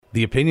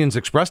The opinions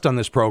expressed on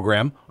this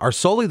program are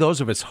solely those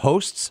of its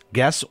hosts,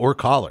 guests, or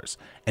callers,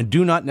 and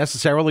do not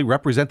necessarily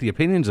represent the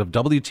opinions of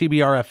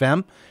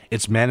WTBR-FM,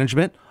 its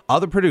management,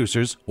 other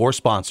producers, or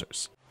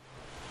sponsors.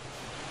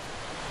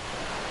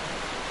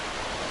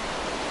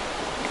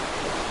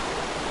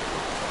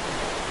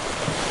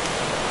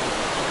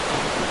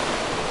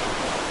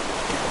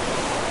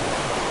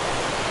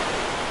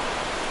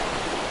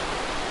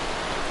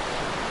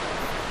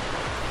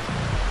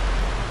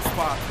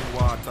 Sparkling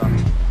water,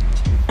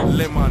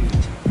 lemon,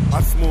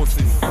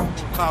 osmosis,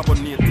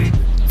 carbonated,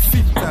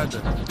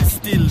 filtered,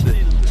 distilled.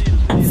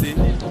 See?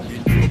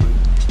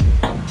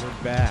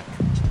 We're back.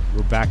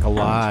 We're back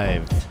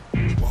alive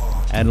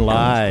and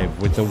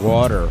live with the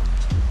water.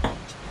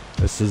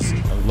 This is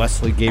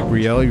Leslie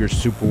Gabriel, your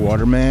super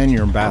waterman,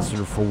 your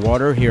ambassador for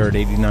water here at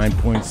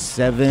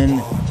 89.7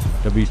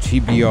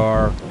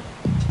 WTBR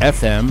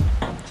FM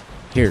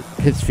here at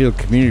Pittsfield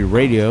Community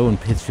Radio in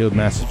Pittsfield,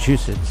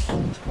 Massachusetts,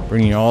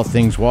 bringing you all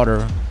things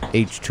water,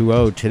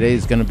 H2O. Today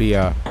is going to be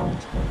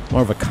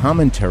more of a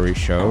commentary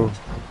show.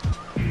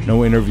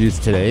 No interviews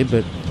today,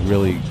 but a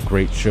really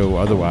great show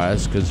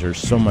otherwise because there's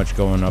so much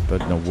going up in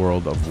the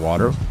world of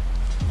water.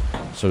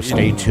 So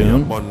stay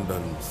tuned. The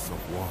abundance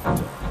of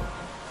water,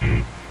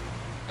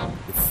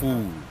 the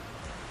fool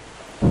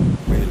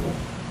will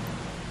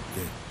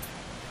get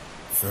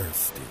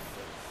thirsty.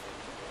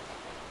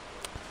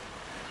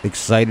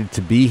 Excited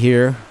to be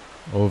here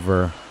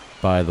over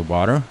by the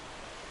water.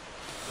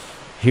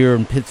 Here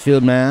in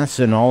Pittsfield, Mass,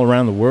 and all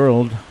around the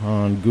world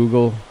on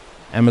Google,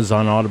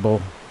 Amazon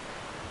Audible,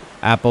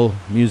 Apple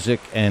Music,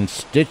 and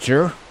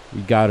Stitcher.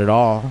 We got it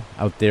all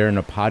out there in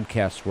the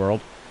podcast world.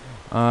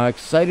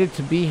 Excited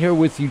to be here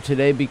with you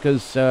today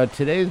because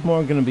today is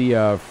more going to be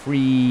a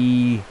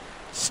freestyle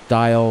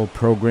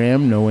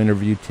program. No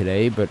interview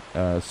today, but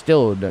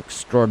still an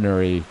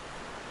extraordinary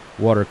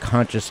water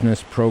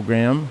consciousness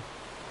program.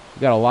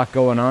 We got a lot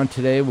going on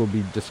today. We'll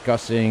be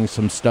discussing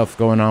some stuff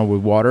going on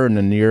with water in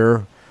the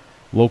near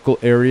local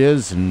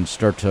areas and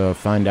start to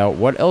find out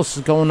what else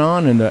is going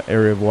on in the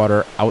area of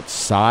water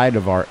outside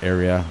of our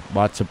area.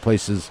 Lots of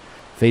places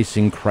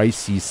facing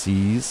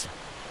crises,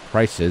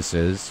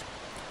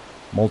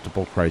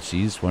 multiple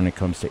crises when it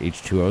comes to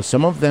H2O.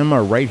 Some of them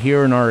are right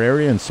here in our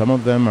area and some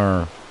of them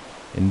are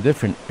in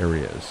different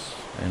areas.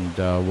 And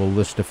we'll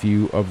list a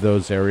few of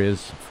those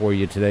areas for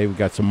you today. We've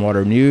got some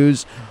water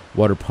news,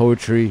 water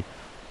poetry,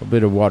 a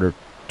bit of water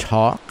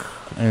talk,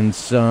 and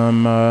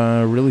some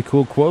really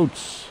cool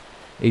quotes,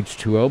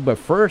 H2O. But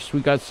first,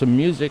 we got some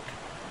music.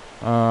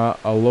 A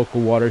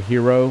local water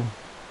hero,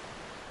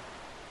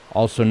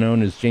 also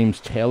known as James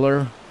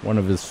Taylor, one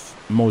of his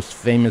most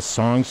famous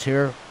songs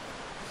here.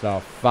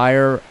 It's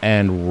Fire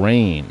and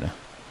Rain.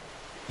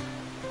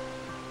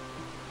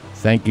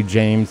 Thank you,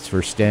 James,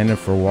 for standing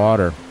for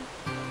water.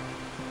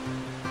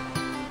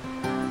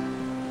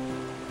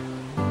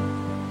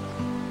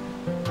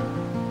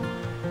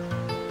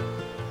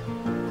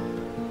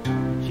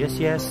 Just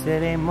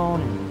yesterday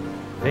morning,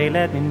 they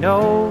let me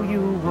know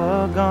you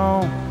were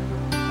gone.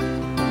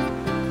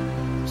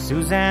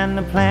 Suzanne,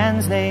 the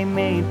plans they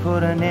made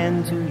put an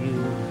end to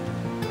you.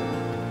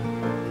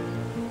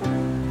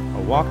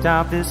 I walked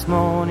out this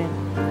morning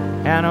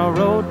and I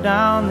wrote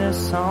down this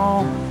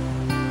song.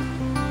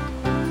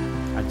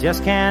 I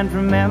just can't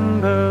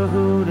remember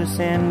who to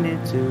send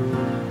it to.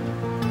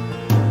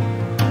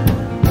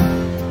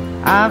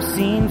 I've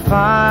seen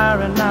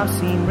fire and I've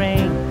seen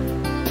rain.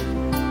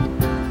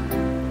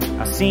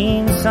 I've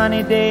seen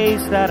sunny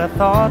days that I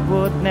thought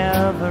would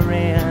never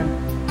end.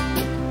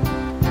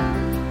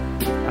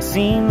 I've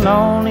seen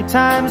lonely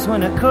times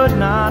when I could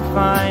not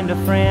find a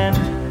friend.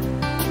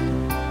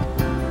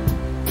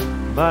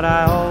 But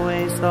I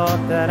always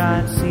thought that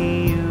I'd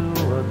see you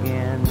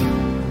again.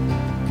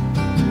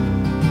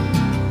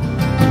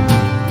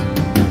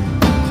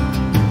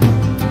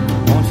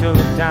 Won't you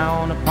look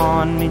down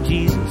upon me,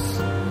 Jesus?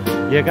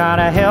 You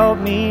gotta help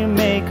me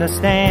make a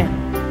stand.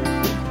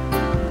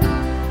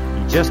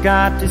 Just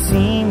got to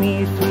see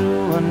me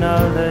through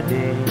another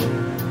day.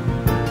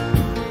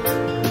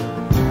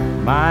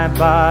 My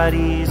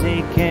body's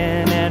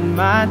aching and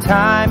my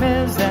time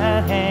is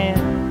at hand.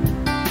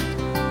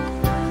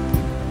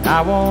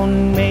 I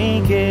won't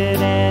make it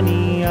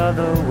any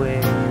other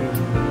way.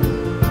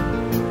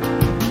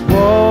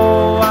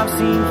 Whoa, I've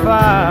seen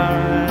fire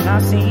and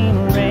I've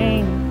seen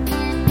rain.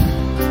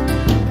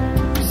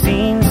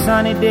 Seen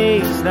sunny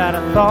days that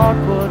I thought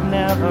would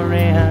never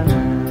end.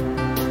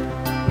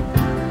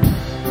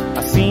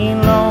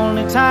 Seen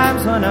lonely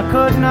times when I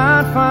could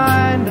not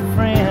find a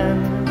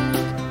friend.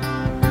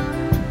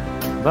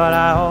 But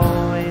I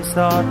always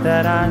thought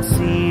that I'd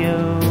see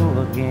you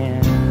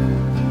again.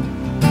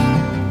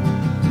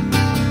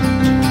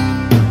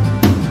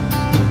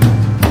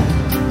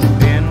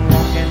 Been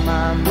walking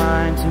my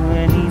mind to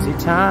an easy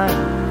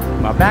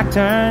time, my back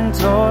turned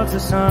towards the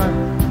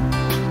sun.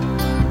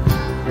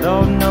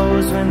 Lord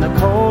knows when the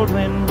cold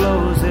wind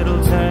blows,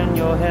 it'll turn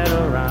your head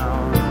around.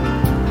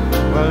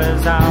 Well,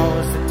 there's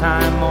hours of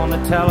time on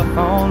the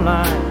telephone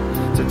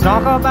line to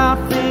talk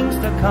about things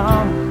to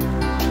come.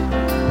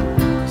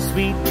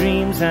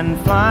 and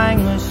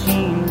flying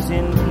machines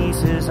in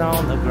pieces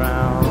on the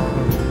ground.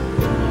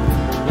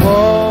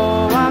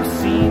 Whoa, I've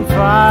seen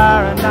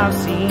fire and I've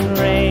seen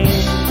rain.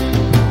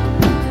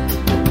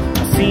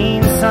 I've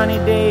seen sunny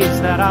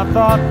days that I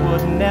thought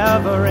would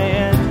never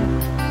end.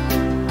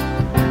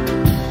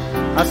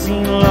 I've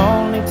seen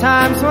lonely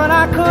times when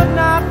I could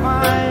not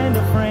find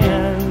a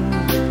friend.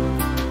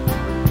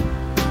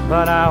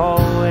 But I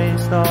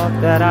always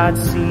thought that I'd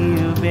see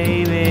you,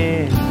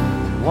 baby,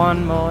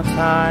 one more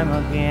time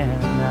again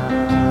now.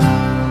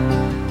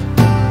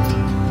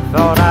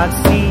 Thought I'd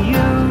see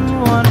you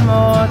one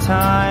more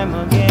time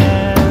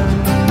again.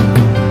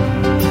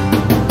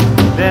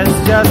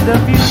 There's just a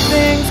few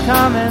things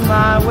coming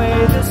my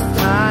way this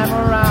time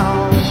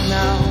around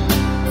now.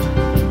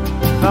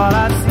 Thought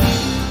I'd see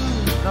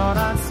you, thought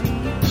I'd see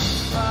you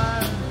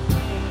fire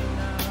away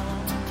now.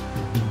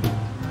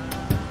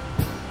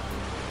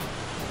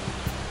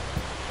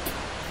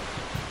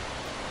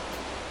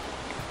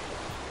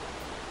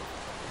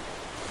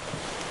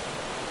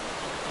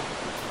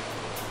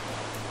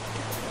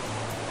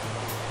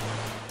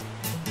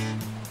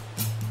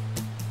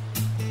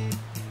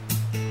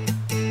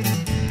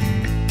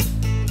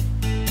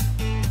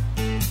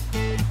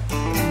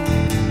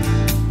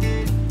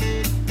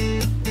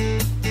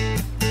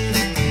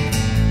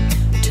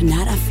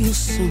 Tonight I feel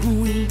so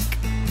weak,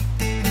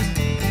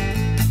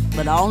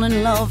 but all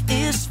in love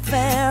is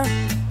fair.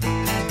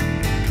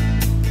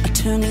 I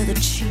turn the other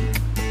cheek,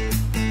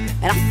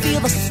 and I feel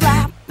the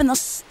slap and the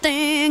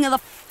sting of the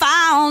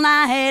foul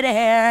night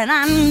air. And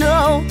I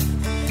know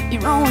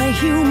you're only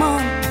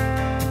human,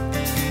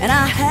 and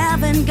I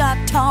haven't got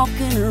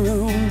talking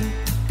room.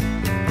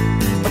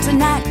 But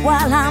tonight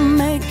while I'm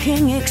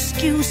making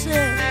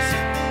excuses,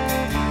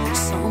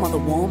 some other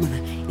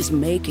woman is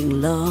making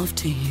love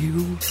to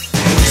you.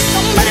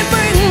 Somebody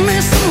bring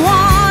me some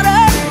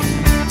water.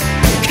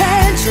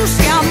 Can't you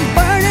see I'm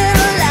burning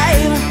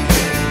alive?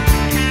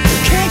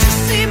 Can't you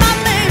see my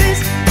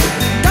baby's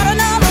got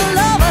another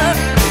lover?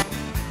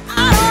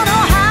 I don't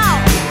know how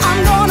I'm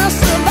gonna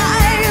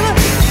survive.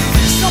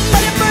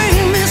 Somebody bring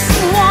me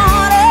some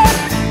water.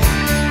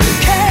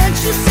 Can't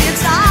you see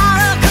it's out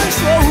of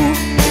control?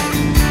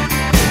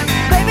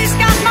 Baby's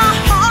got my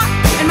heart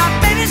and my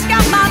baby's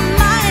got my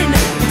mind.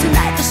 But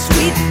tonight the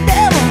sweet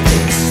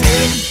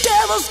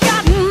devil's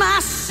got my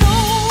soul.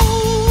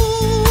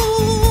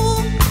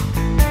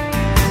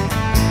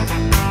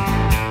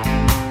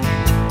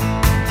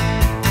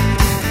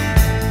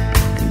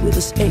 Will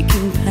this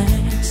aching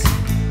pass?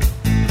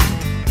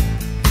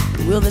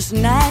 Will this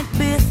night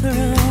be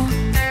through?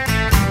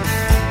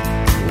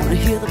 Wanna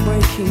hear the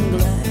breaking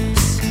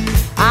glass?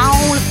 I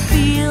wanna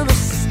feel the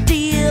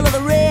steel of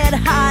the red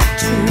hot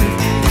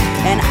truth.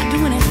 And I'd do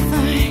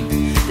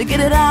anything to get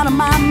it out of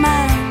my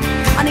mind.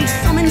 I need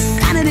some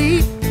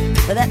insanity,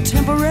 that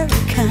temporary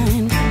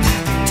kind.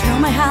 Tell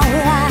me, how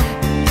will I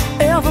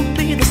ever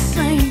be the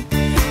same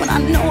when I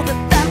know that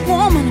that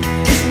woman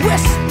is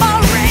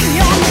whispering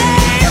your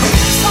name?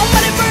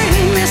 Somebody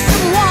bring me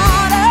some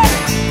water.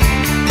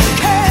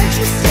 Can't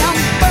you see I'm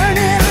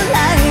burning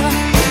alive?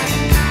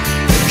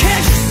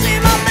 Can't you see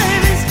my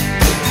baby's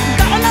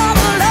got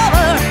another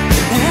lover?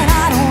 And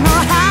I don't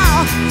know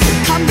how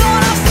I'm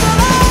gonna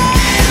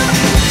survive.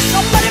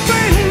 Somebody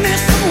bring me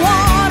some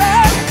water.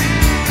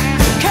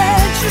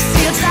 Can't you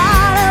see it's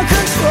out of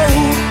control?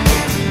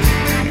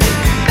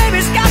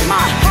 Baby's got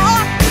my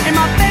heart and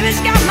my baby's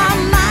got my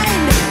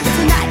mind. But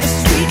tonight the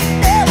sweet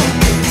devil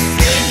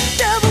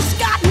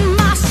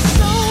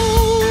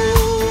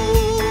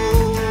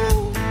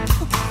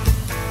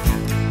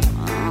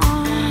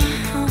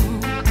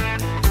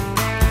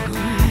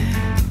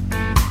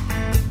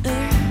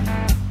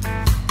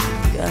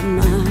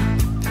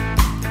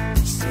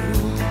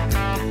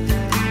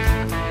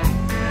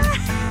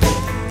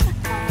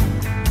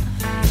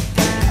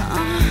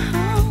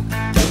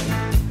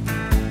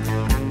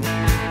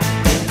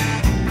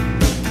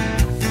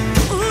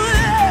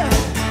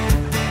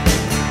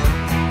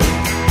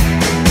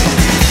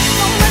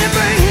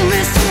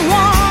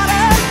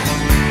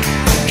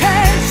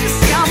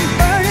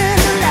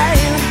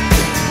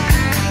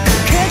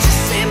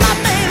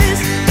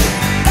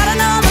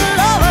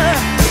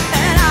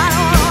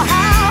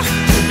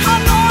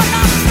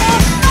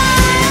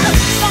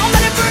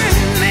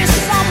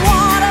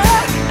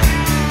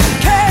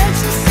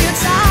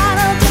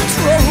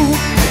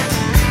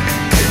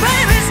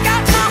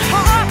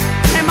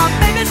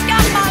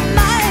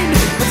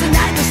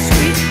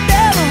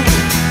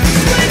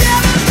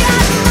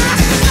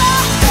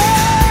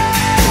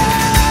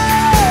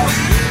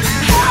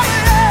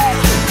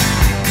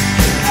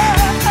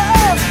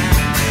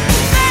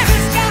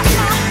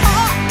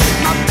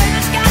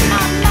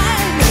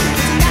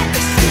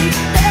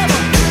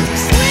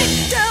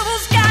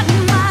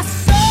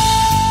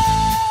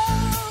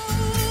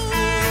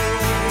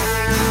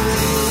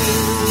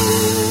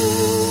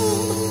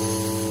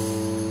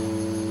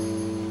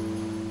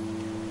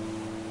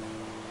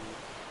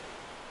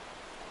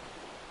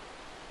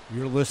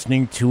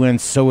listening to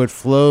And So It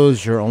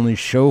Flows, your only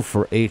show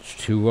for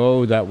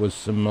H2O. That was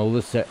some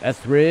Melissa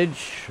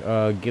Etheridge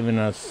giving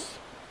us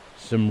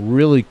some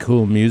really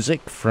cool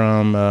music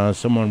from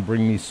Someone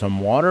Bring Me Some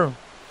Water,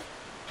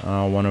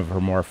 one of her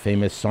more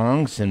famous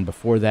songs. And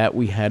before that,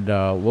 we had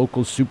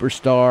local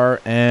superstar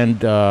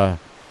and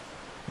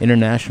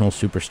international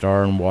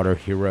superstar and water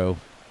hero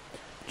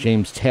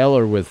James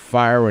Taylor with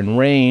Fire and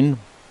Rain.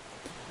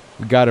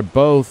 We got it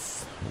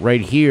both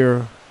right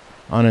here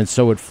on And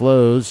So It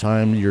Flows.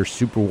 I'm your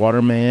super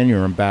waterman,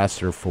 your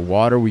ambassador for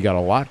water. We got a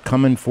lot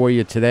coming for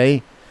you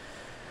today,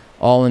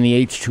 all in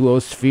the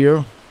H2O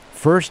sphere.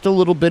 First, a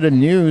little bit of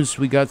news.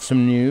 We got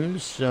some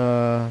news,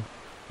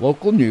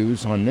 local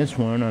news on this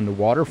one, on the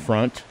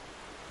waterfront.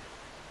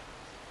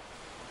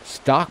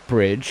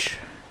 Stockbridge,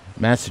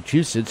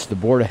 Massachusetts, the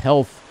Board of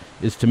Health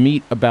is to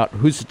meet about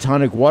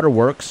Housatonic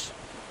Waterworks.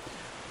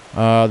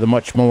 The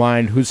much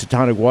maligned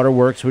Housatonic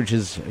Waterworks, which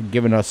has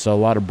given us a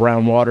lot of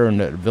brown water in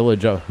the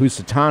village of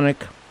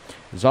Housatonic,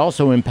 is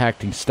also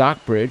impacting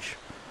Stockbridge.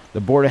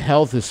 The Board of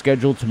Health is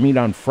scheduled to meet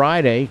on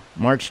Friday,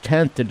 March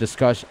 10th, to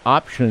discuss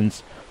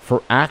options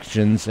for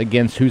actions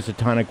against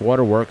Housatonic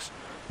Waterworks.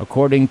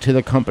 According to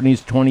the company's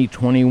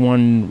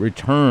 2021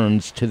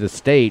 returns to the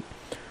state,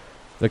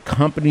 the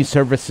company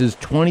services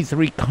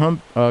 23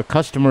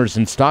 customers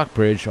in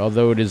Stockbridge,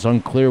 although it is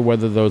unclear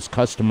whether those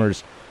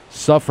customers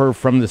suffer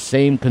from the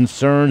same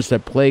concerns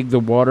that plague the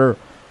water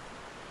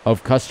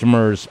of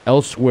customers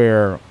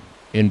elsewhere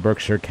in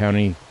Berkshire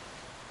County,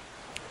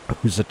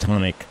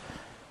 Housatonic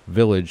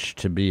Village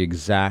to be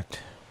exact.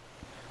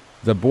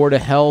 The Board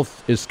of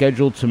Health is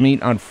scheduled to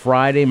meet on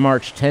Friday,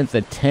 March 10th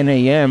at 10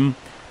 a.m.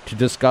 to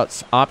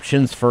discuss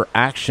options for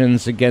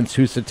actions against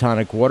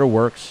Housatonic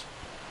Waterworks.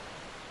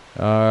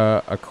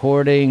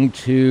 According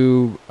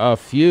to a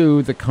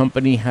few, the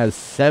company has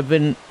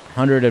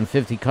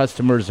 750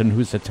 customers in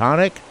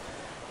Housatonic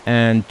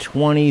and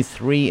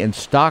 23 in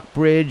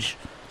Stockbridge,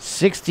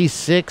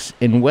 66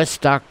 in West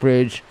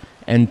Stockbridge,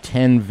 and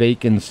 10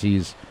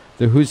 vacancies.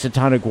 The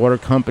Housatonic Water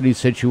Company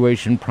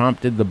situation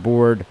prompted the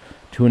board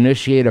to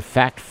initiate a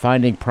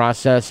fact-finding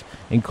process,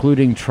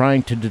 including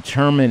trying to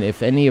determine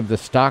if any of the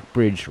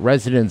Stockbridge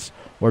residents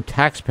or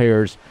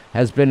taxpayers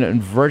has been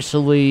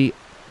adversely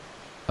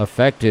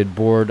affected.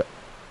 Board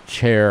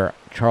Chair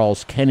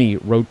Charles Kenny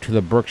wrote to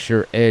the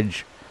Berkshire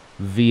Edge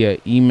via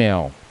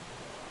email.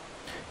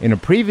 In a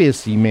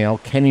previous email,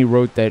 Kenny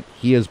wrote that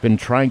he has been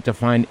trying to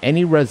find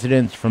any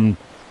residents from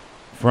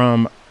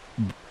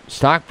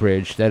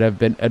Stockbridge that have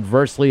been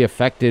adversely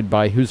affected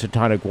by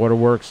Housatonic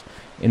Waterworks.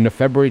 In the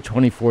February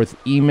 24th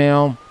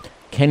email,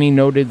 Kenny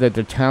noted that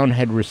the town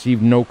had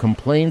received no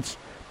complaints,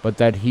 but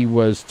that he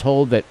was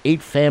told that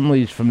 8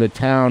 families from the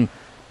town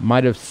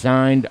might have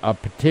signed a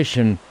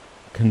petition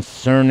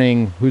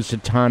concerning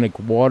Housatonic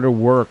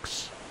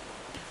Waterworks.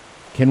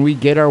 Can we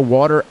get our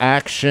water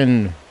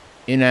action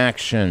in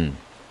action?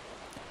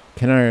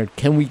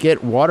 Can we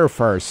get water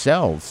for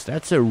ourselves?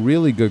 That's a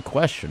really good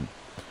question.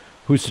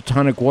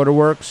 Housatonic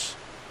Waterworks,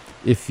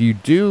 if you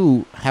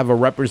do have a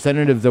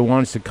representative that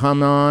wants to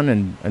come on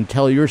and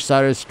tell your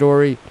side of the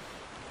story,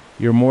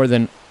 you're more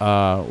than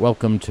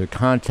welcome to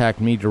contact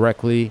me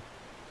directly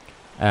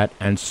at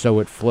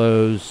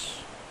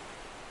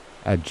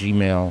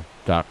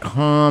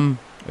andsoitflows@gmail.com.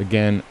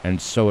 Again,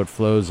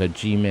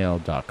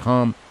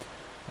 andsoitflows@gmail.com.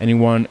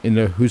 Anyone in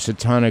the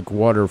Housatonic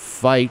water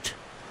fight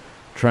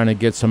trying to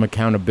get some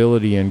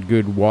accountability and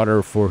good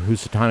water for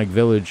Housatonic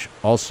Village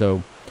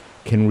also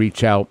can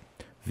reach out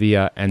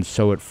via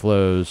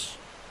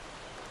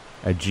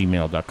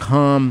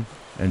andsoitflows@gmail.com,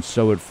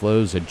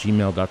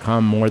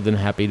 andsoitflows@gmail.com. More than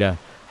happy to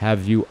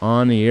have you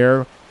on the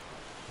air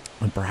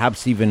and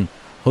perhaps even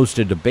host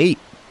a debate.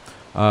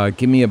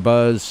 Give me a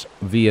buzz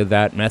via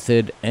that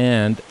method,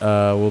 and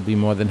we'll be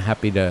more than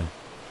happy to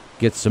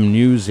get some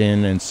news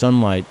in and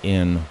sunlight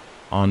in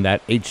on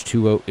that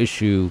H2O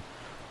issue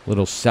a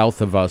little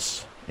south of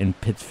us in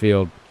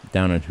Pittsfield,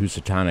 down in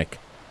Housatonic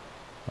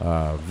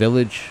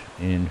Village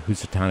in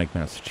Housatonic,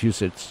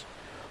 Massachusetts.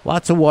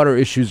 Lots of water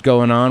issues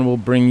going on. We'll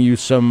bring you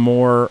some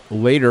more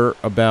later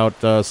about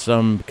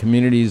some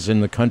communities in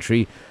the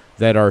country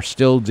that are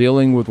still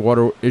dealing with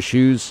water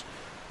issues.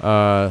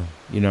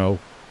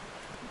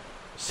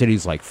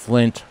 Cities like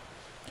Flint,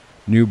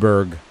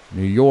 Newburgh,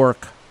 New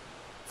York,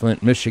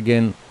 Flint,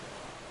 Michigan,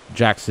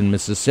 Jackson,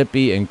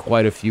 Mississippi, and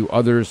quite a few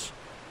others.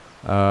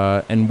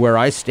 And where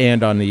I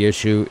stand on the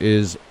issue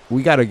is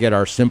we got to get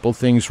our simple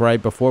things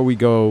right before we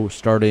go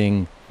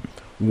starting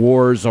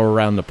wars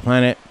around the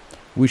planet.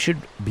 We should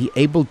be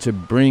able to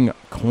bring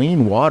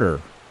clean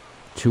water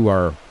to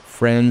our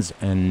friends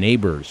and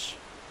neighbors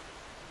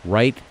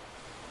right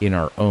in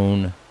our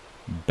own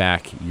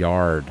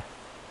backyard.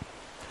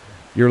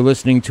 You're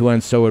listening to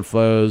And So It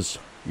Flows,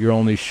 your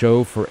only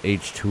show for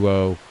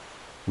H2O.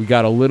 We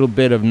got a little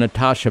bit of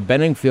Natasha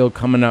Bedingfield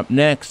coming up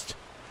next.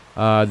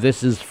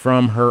 This is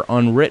from her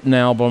Unwritten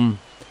album.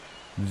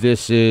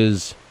 This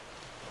is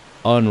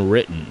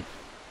Unwritten.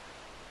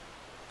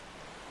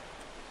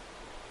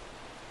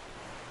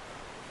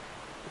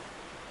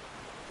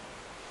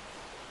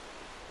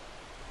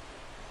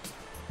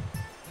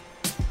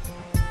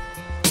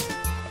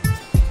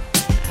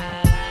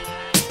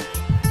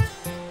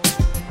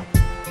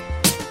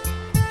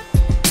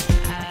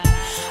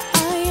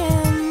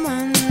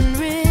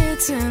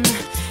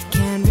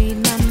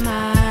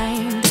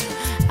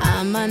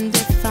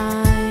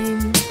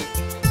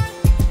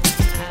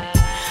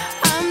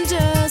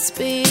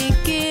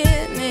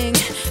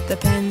 the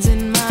pen's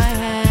in my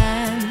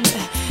hand,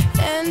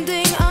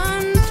 ending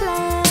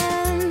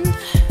unplanned.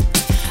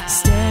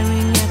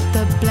 Staring at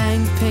the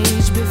blank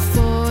page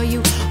before you,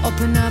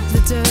 open up the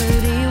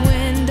dirty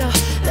window,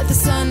 let the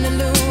sun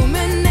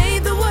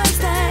illuminate the words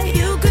that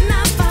you could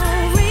not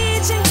find.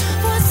 Reaching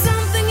for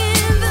something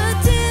in the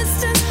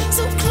distance,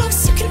 so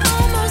close you can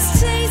almost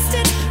taste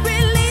it.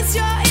 Release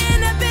your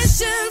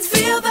inhibitions,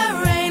 feel the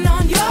rain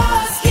on your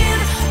skin.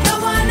 No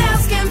one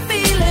else can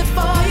feel it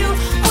for you,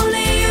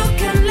 only you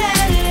can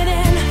let it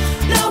in.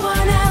 No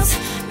one else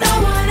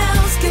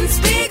can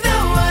speak the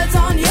words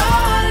on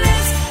your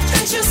lips.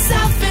 Drench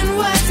yourself in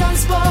words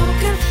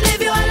unspoken,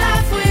 live your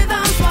life with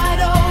arms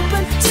wide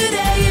open.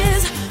 Today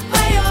is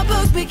where your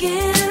book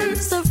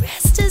begins, the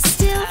rest is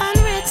still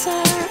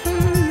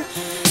unwritten.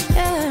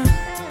 Yeah.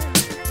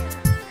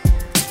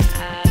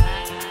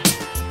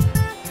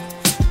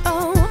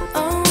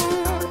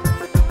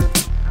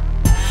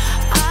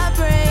 I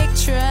break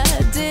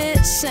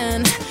tradition.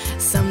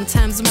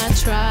 Sometimes my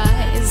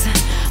tries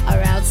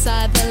are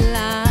outside the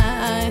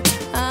line.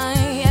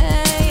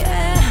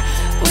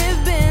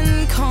 We've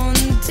been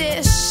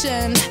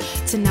conditioned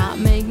to not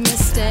make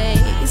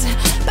mistakes,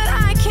 but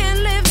I can't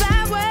live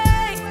that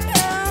way.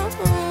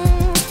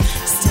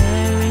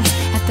 Staring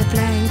at the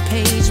blank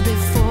page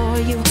before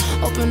you,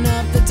 open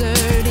up the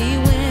dirty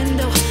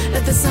window,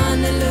 let the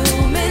sun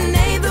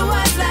illuminate the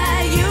words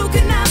that you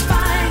could not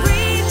find.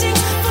 Reaching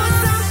for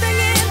something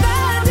in the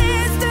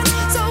distance,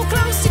 so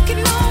close you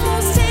can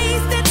almost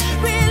taste it.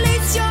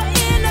 Release your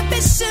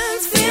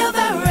inhibitions, feel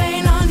the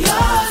rain on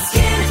your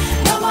skin.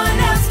 No one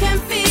else can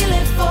feel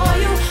it for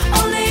you,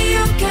 only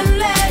you can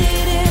let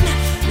it in.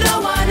 No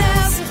one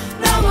else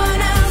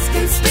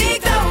can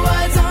speak the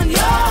words on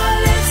your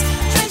lips.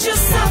 Drench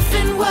yourself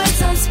in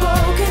words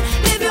unspoken,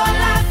 live your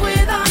life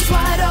with arms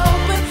wide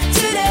open.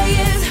 Today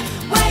is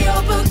where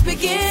your book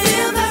begins.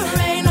 Feel the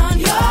rain on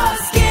your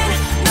skin.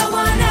 No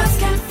one else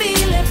can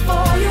feel it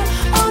for you,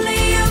 only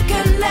you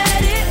can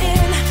let it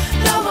in.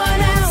 No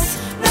one else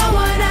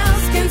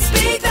can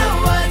speak the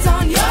words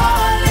on your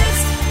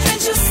lips.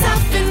 Drench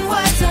yourself in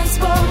words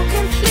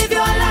unspoken, live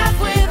your life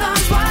with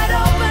arms wide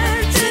open.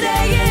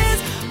 Today is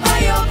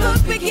where your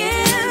book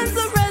begins,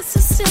 the rest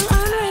is still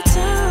unwritten.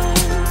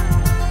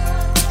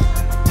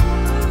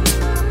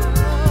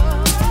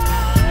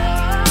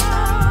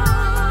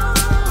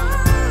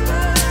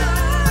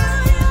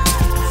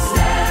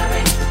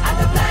 Staring at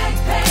the blank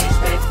page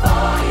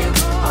before you,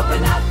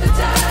 open up the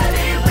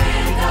dirty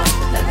window,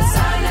 let the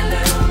sun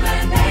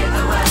illuminate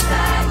the words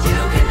that you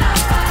cannot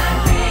find.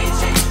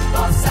 Reaching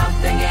for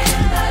something in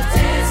the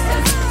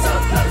distance, so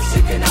close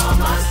you can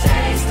almost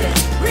taste it.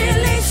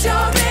 Release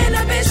your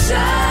inhibitions,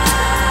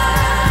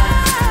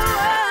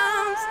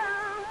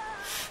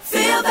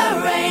 feel the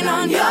rain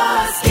on your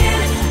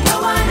skin. No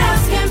one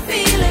else can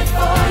feel it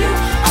for you,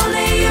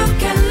 only you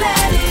can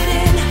let it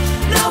in.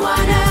 No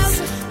one else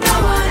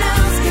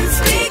can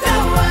speak the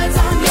words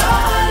on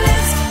your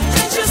lips.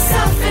 Drench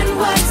yourself in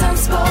words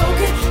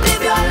unspoken,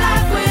 live your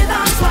life with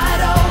arms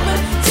wide open.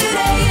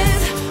 Today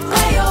is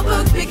where your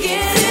book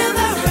begins. Feel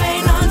the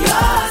rain on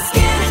your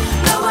skin.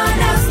 No one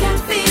else can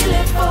feel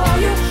it for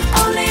you,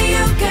 only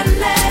you can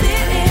let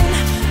it in.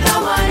 No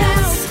one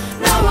else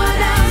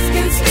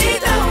can speak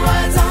the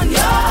words on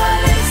your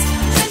lips.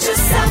 Drench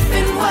yourself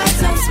in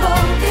words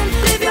unspoken,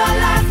 live your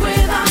life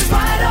with arms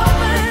wide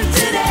open.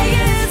 Today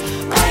is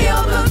where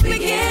your book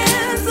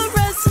begins, the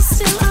rest is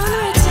still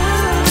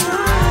unwritten.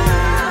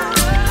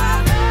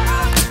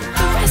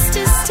 The rest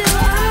is still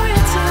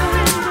unwritten.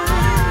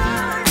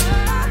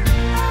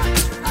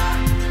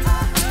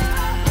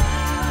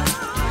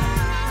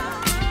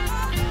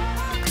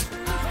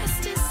 The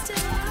rest is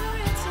still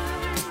unwritten.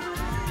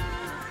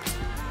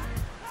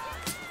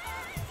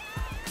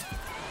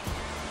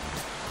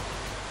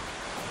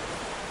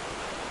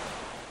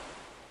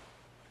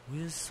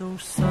 We're so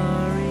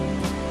sorry,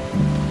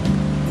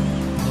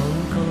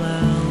 Uncle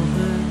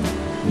Albert.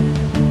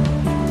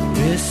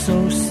 We're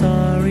so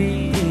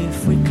sorry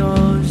if we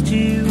caused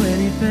you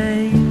any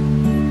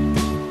pain.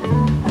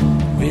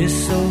 We're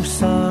so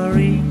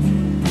sorry,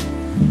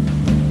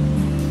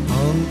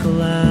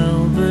 Uncle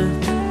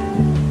Albert.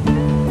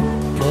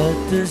 But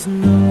there's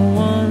no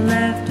one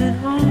left at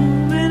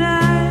home, and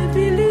I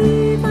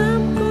believe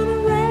I'm gonna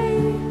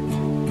rain.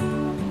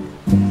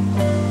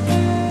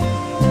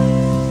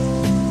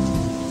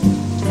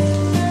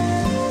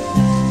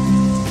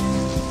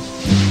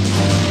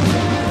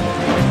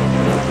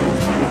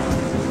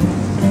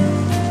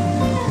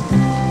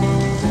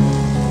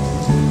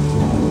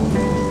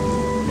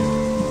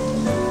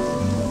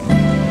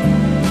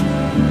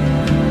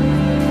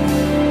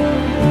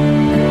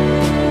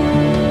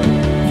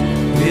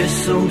 We're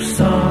so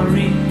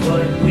sorry,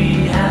 but we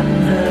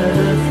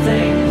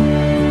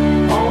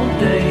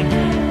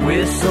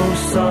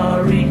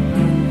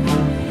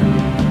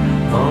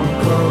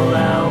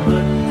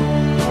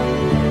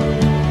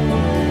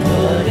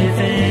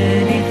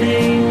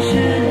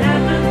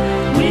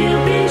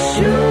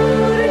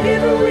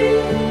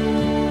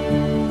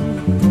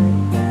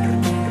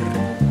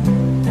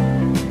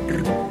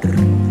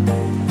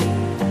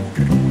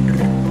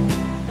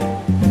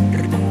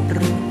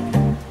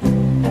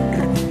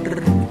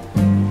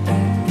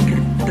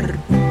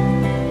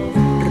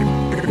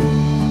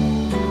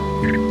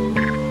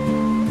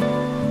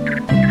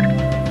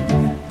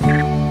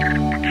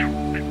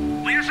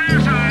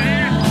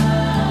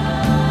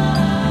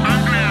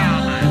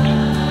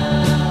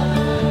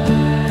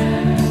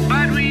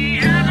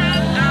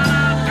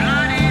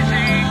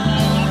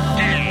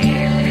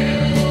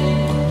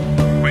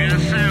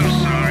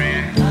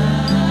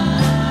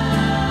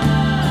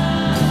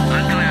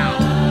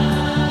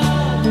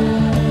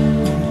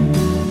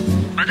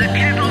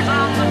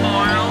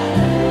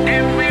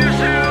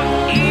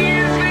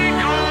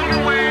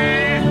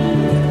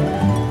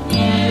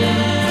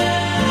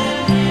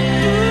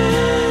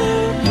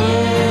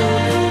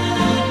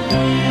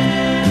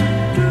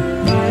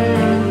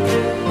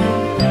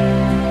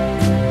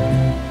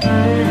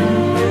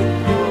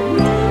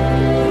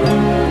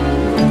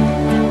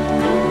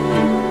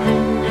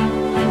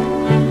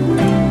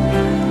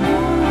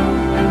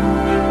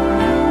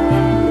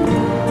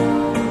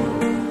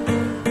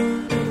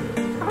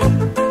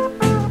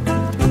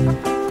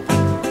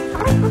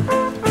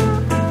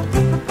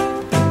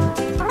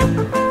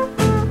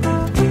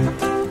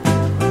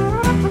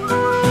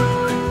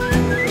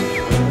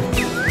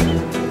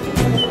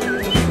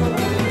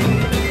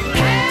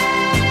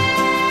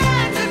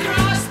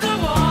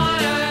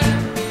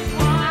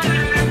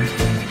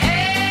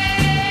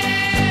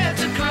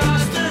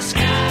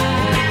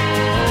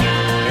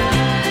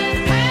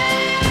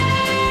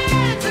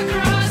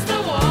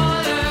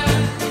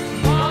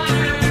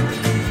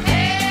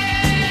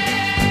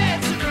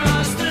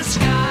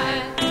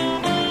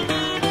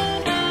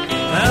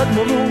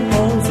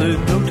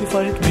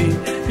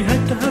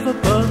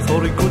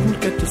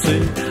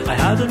say. I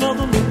had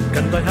another look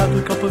and I had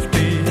a cup of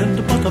tea and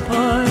a butter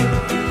pie.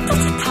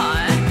 Butter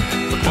pie?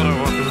 The butter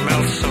wouldn't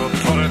melt, so I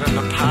put it in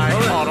the pie.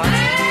 All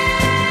right.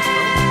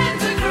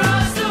 Hands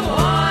across the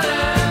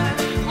water,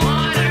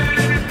 water.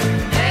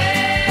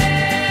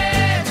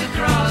 Hands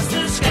across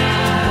the sky.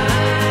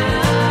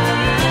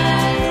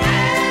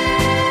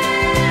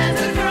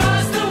 Hands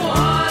across the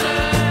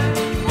water,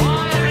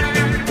 water.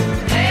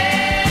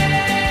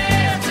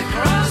 Hands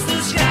across the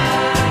sky.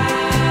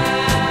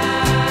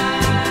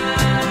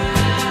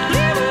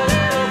 Little,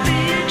 little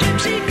bee,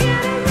 gypsy,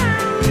 get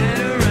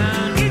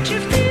around, get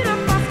your feet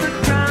up off the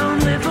ground,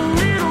 live a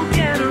little,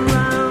 get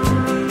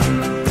around.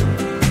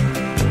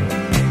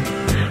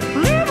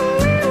 Little,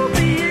 little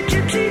bee,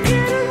 gypsy,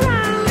 get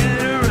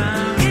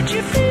around, get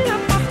your feet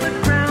up off the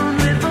ground,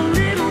 live a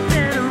little,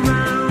 get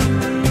around.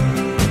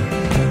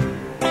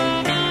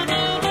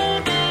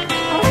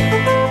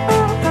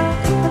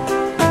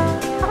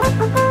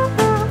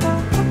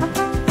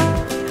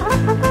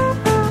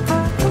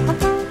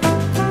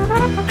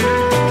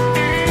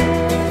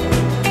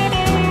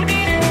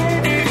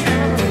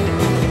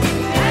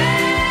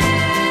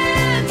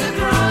 Hands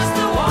across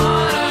the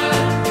water,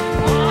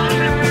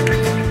 water.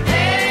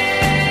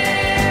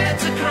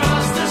 Hands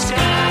across the sky.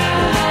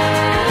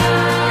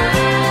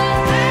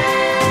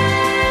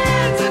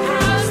 Hands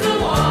across the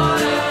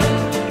water,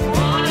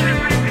 water.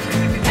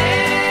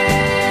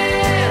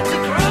 Hands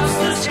across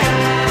the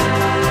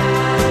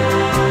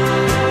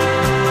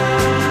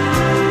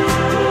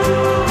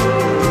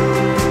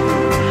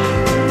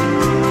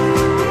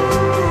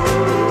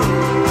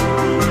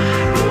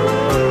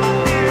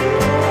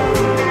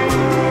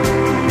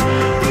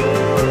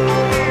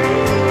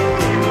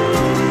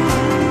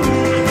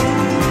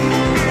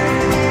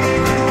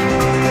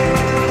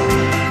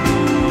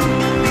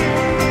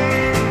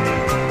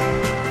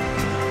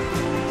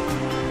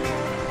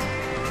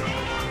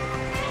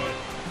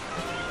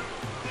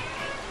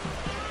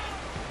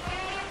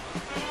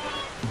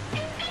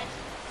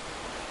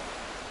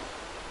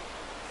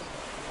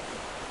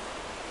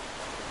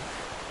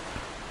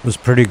It was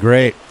pretty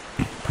great.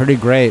 Pretty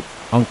great.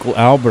 Uncle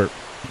Albert.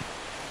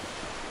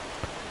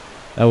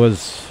 That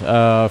was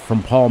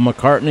from Paul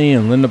McCartney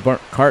and Linda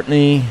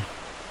McCartney.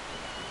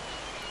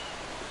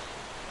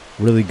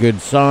 Really good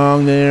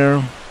song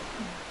there.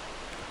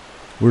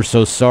 We're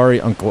so sorry,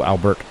 Uncle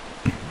Albert.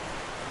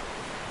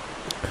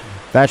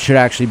 That should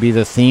actually be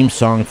the theme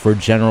song for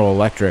General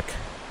Electric.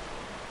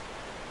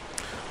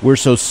 We're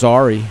so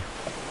sorry.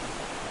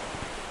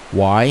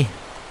 Why?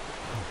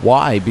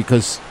 Why?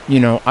 Because, you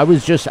know, I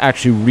was just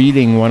actually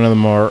reading one of the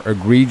more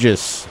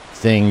egregious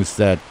things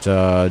that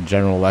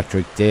General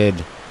Electric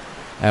did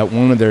at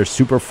one of their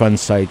Superfund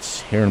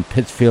sites here in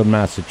Pittsfield,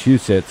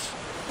 Massachusetts.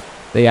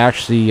 They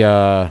actually,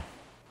 there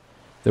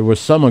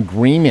was some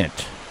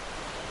agreement.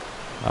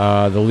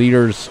 The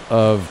leaders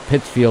of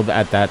Pittsfield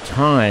at that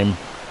time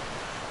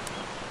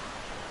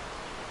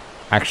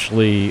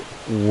actually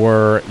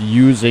were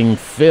using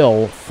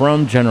fill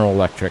from General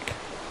Electric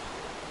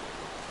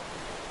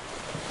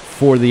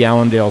for the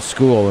Allendale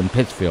School in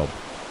Pittsfield.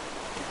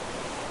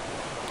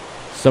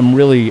 Some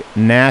really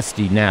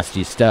nasty,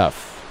 nasty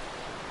stuff.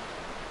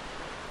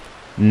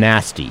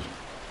 Nasty.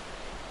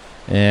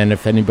 And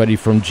if anybody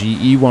from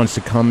GE wants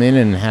to come in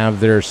and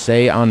have their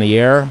say on the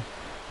air,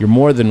 you're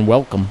more than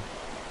welcome.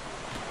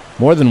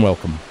 More than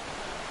welcome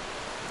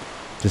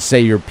to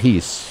say your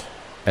piece,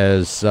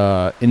 as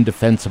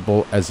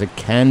indefensible as it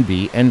can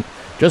be. And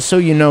just so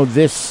you know,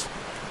 this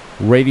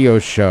radio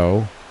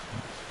show,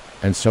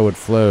 And So It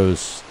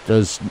Flows,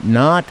 does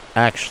not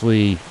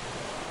actually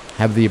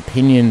have the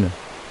opinion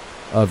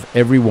of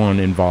everyone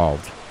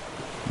involved.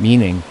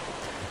 Meaning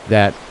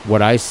that what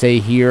I say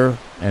here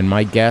and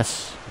my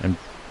guests and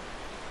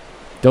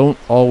don't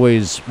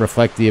always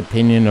reflect the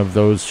opinion of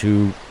those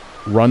who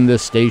run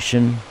this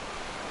station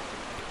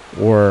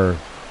or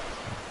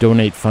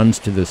donate funds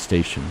to this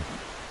station.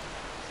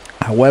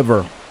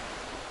 However,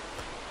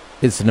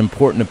 it's an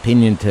important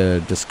opinion to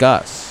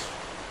discuss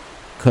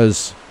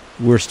because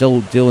we're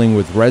still dealing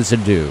with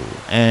residue,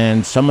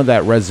 and some of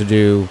that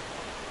residue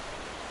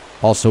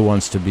also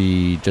wants to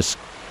be just,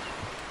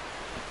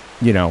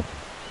 you know,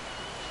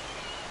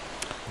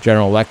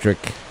 General Electric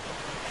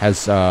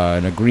has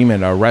an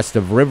agreement, a Rest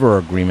of River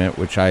agreement,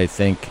 which I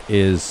think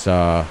is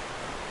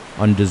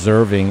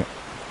undeserving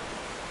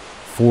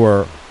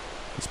for,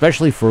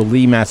 especially for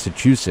Lee,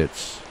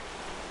 Massachusetts,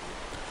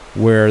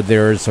 where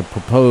there's a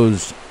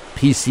proposed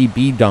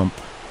PCB dump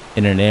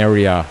in an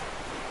area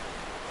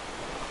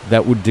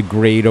that would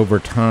degrade over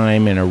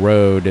time and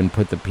erode and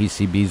put the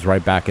PCBs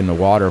right back in the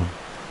water,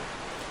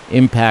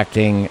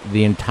 impacting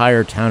the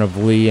entire town of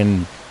Lee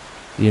and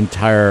the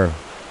entire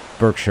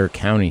Berkshire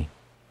County,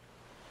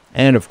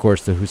 and of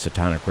course the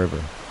Housatonic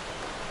River.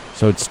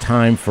 So it's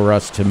time for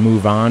us to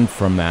move on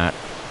from that,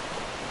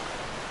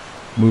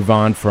 move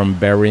on from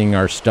burying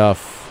our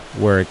stuff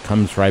where it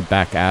comes right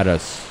back at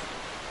us.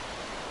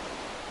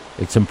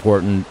 It's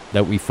important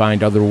that we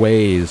find other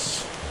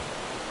ways.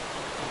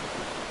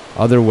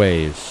 One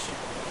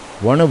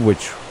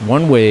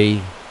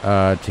way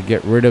to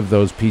get rid of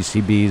those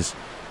PCBs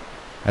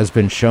has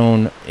been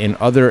shown in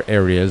other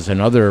areas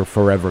and other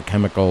forever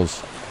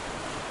chemicals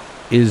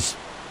is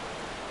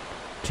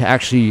to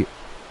actually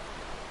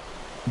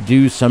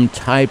do some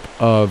type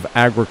of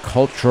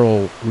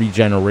agricultural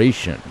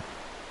regeneration.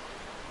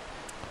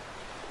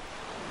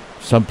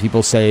 Some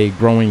people say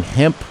growing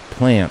hemp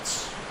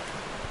plants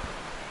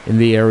in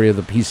the area of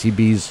the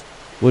PCBs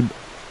would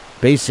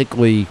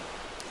basically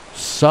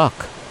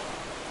suck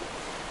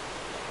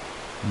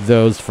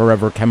those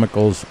forever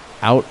chemicals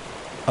out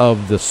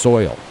of the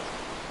soil.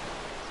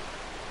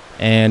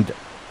 And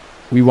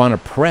we want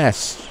to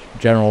press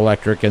General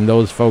Electric and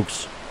those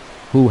folks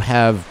who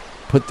have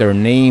put their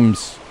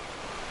names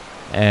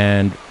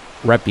and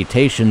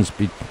reputations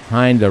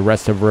behind the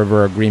Rest of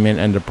River Agreement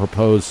and the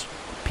proposed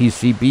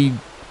PCB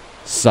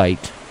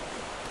site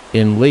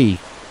in Lee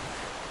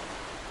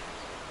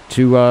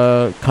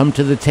to come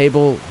to the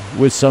table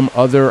with some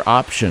other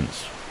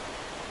options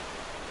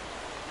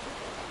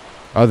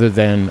other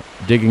than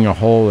digging a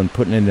hole and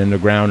putting it in the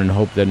ground and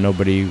hope that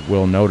nobody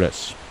will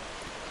notice.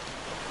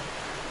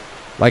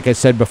 Like I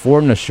said before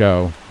in the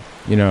show,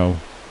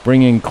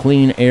 bringing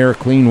clean air,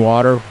 clean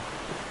water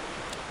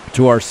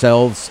to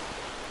ourselves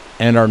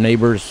and our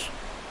neighbors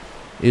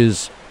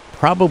is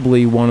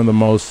probably one of the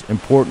most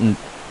important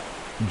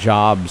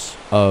jobs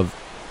of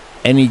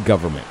any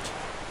government.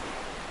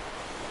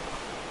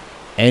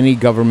 Any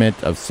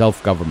government of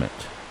self-government.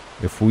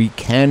 If we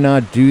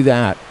cannot do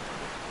that,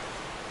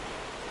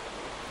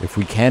 if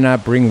we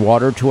cannot bring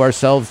water to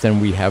ourselves, then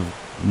we have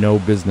no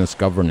business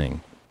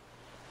governing.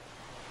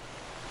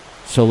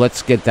 So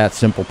let's get that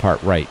simple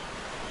part right.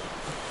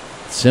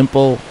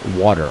 Simple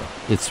water.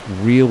 It's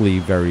really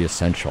very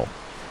essential.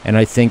 And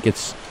I think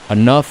it's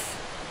enough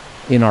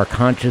in our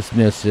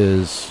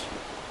consciousnesses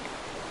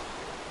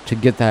to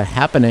get that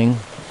happening,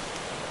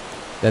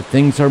 that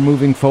things are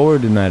moving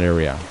forward in that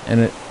area.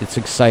 And it's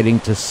exciting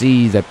to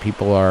see that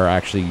people are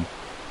actually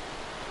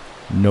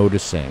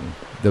noticing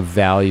the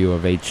value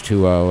of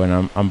H2O,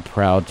 and I'm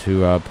proud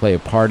to play a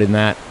part in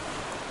that.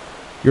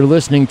 You're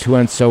listening to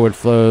And So It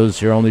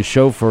Flows, your only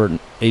show for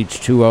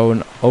H2O,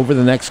 and over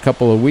the next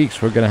couple of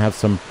weeks, we're going to have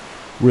some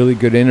really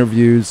good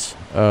interviews.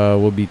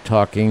 We'll be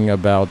talking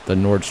about the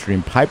Nord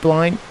Stream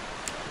pipeline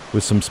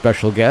with some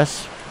special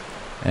guests,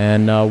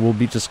 and we'll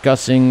be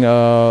discussing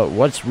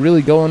what's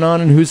really going on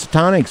in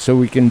Housatonic so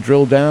we can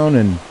drill down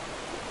and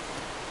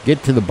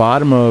get to the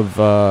bottom of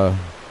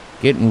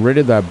getting rid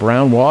of that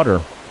brown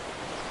water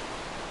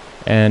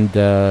and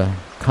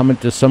coming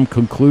to some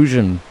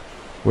conclusion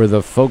where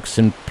the folks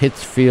in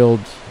Pittsfield,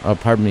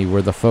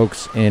 where the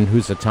folks in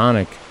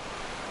Housatonic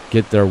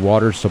get their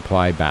water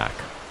supply back.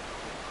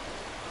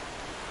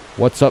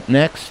 What's up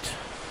next?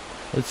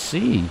 Let's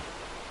see.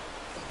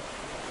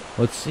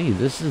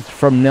 This is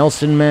from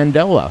Nelson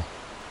Mandela.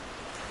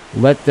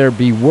 Let there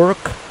be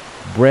work,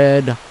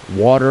 bread,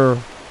 water,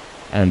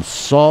 and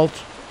salt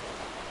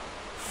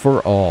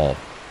for all.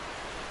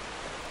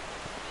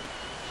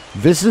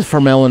 This is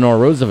from Eleanor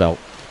Roosevelt.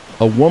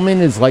 A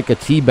woman is like a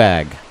tea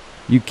bag.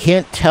 You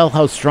can't tell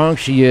how strong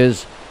she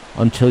is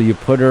until you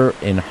put her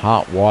in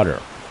hot water.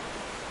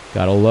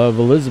 Gotta love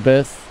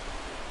Elizabeth.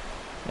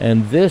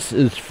 And this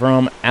is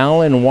from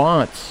Alan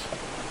Watts.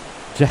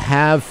 To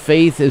have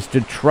faith is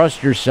to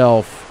trust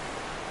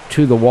yourself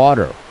to the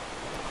water.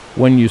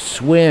 When you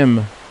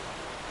swim,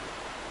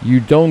 you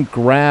don't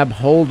grab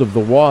hold of the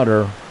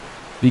water,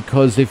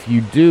 because if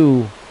you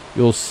do,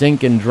 you'll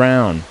sink and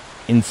drown.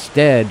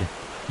 Instead,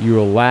 you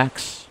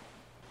relax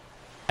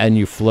and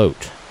you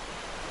float.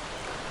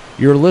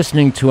 You're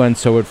listening to And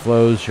So It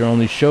Flows, your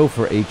only show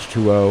for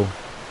H2O,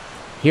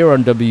 here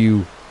on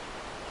WTBR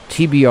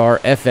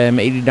FM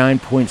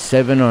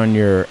 89.7 on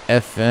your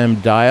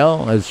FM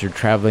dial as you're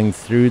traveling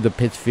through the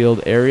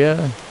Pittsfield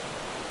area.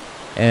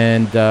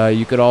 And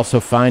you could also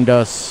find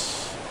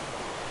us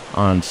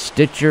on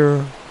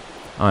Stitcher,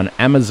 on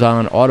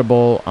Amazon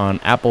Audible, on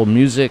Apple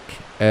Music,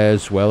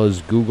 as well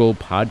as Google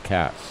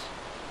Podcasts.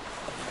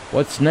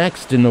 What's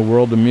next in the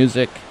world of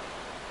music?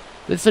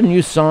 This is a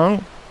new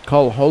song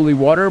called Holy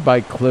Water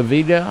by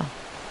Clavida,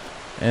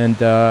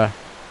 and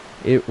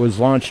it was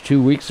launched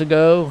 2 weeks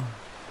ago.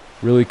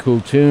 Really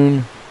cool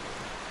tune.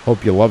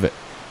 Hope you love it.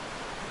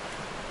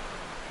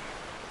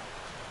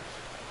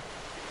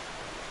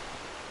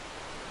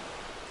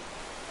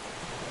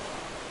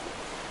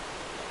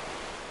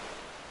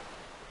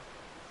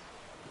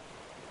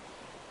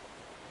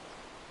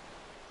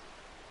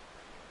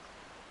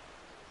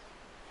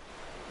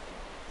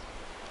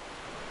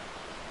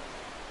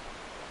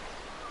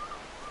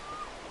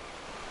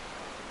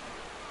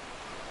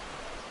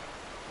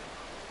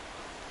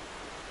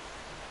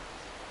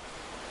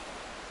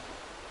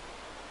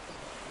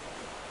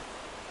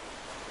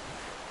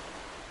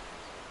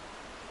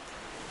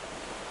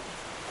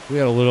 We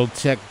had a little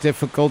tech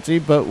difficulty,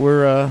 but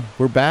we're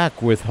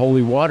back with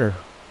Holy Water.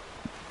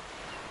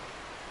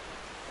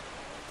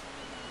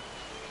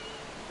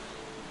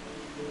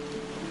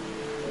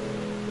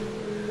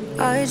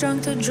 I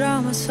drank to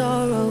drown my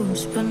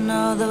sorrows, but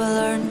now that I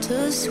learned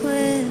to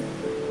swim,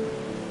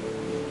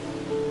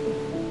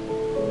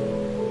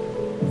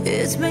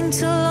 It's been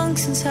too long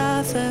since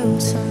I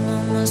felt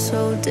someone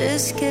so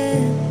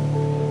distant.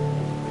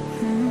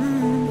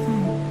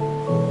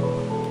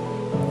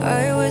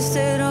 I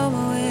wasted all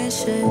my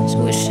wishes,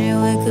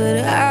 wishing we could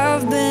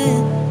have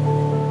been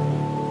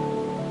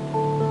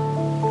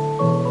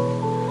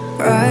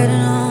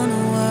riding on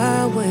the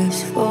wild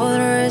waves for the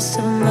rest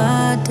of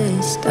my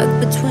days, stuck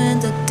between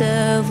the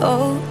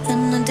devil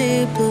and the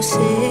deep blue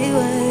sea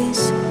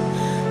waves,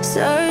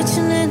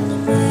 searching in the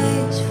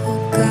maze for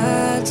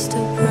gods to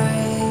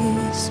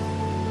praise.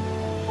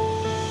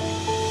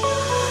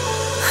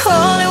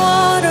 Holy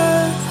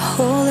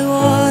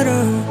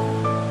water,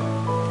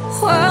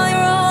 while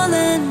you're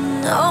rolling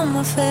on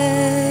my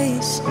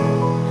face.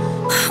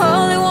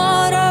 Holy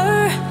water,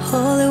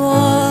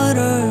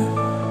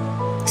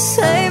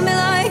 save me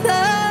like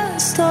the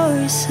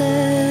story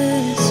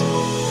says.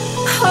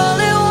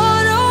 Holy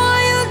water, why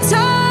you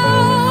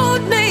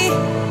told me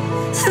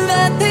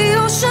that the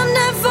ocean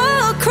never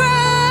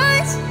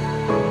cries.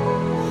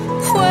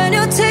 When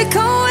you take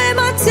away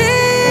my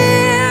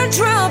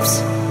teardrops,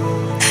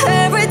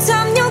 every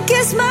time you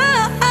kiss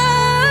my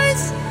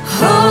eyes.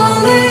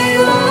 Holy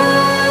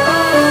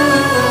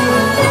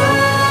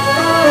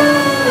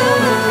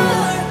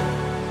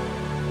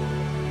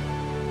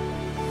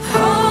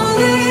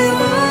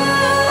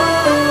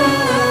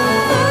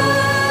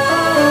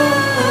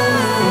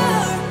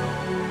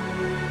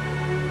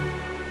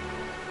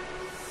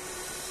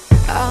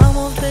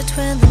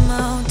between the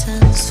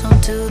mountains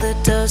onto the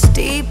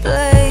dusty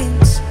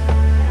plains.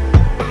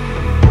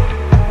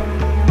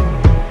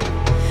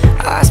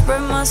 I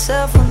spread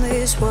myself on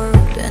this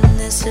world, and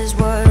this is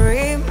what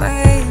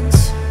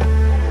remains.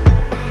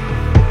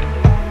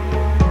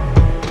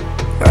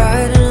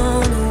 Riding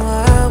on the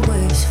wild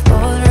waves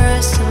for the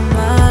rest of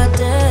my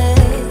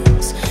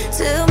days,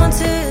 till my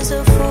tears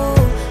are full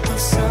of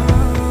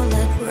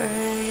sunlit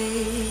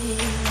rain.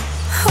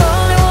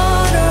 Holy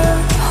water,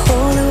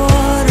 holy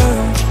water,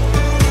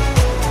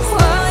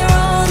 while you're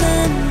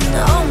rolling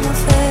on my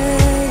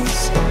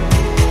face.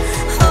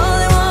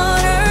 Holy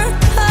water,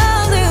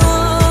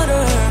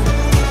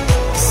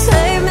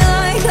 save me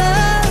like the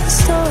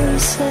story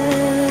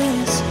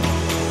says.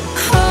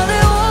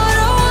 Holy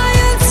water, why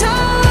you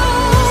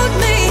told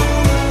me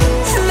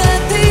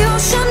that the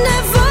ocean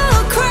never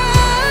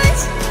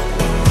cries.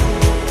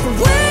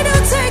 When you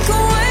take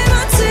away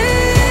my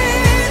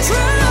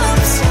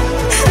teardrops,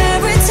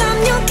 every time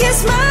you kiss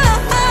my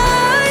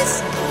eyes.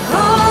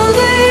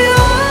 Holy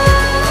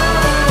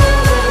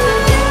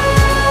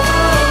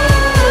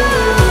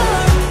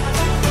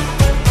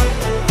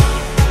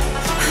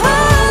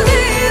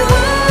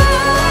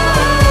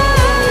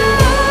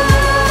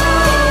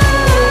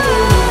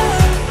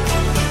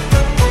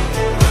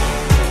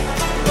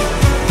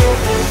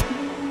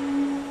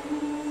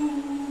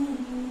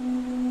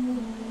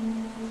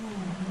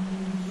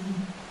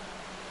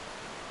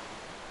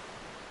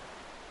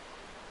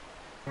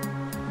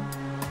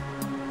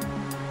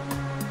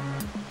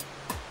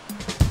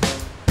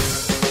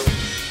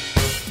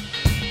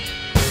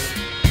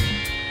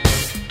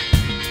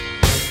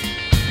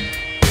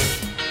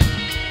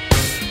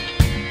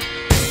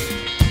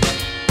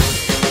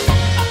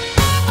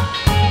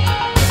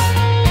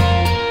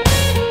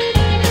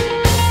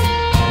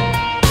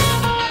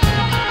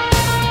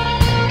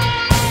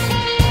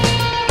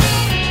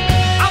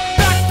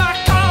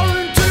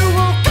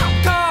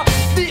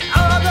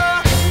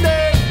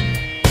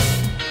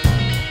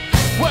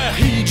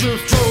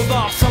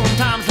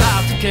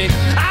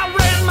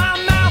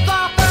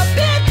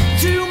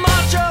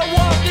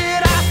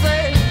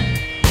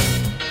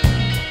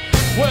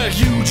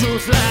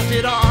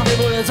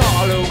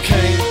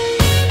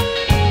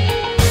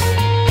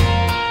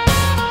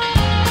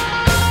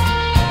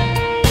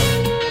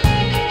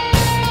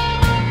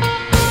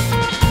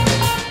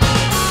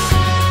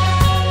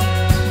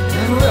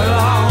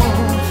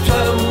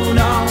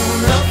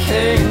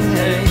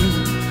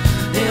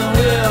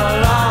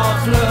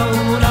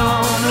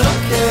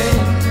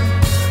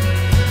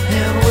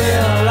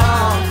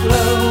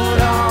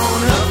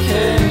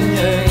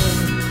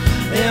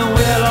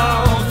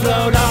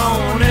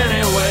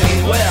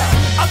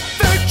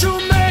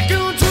make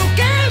you to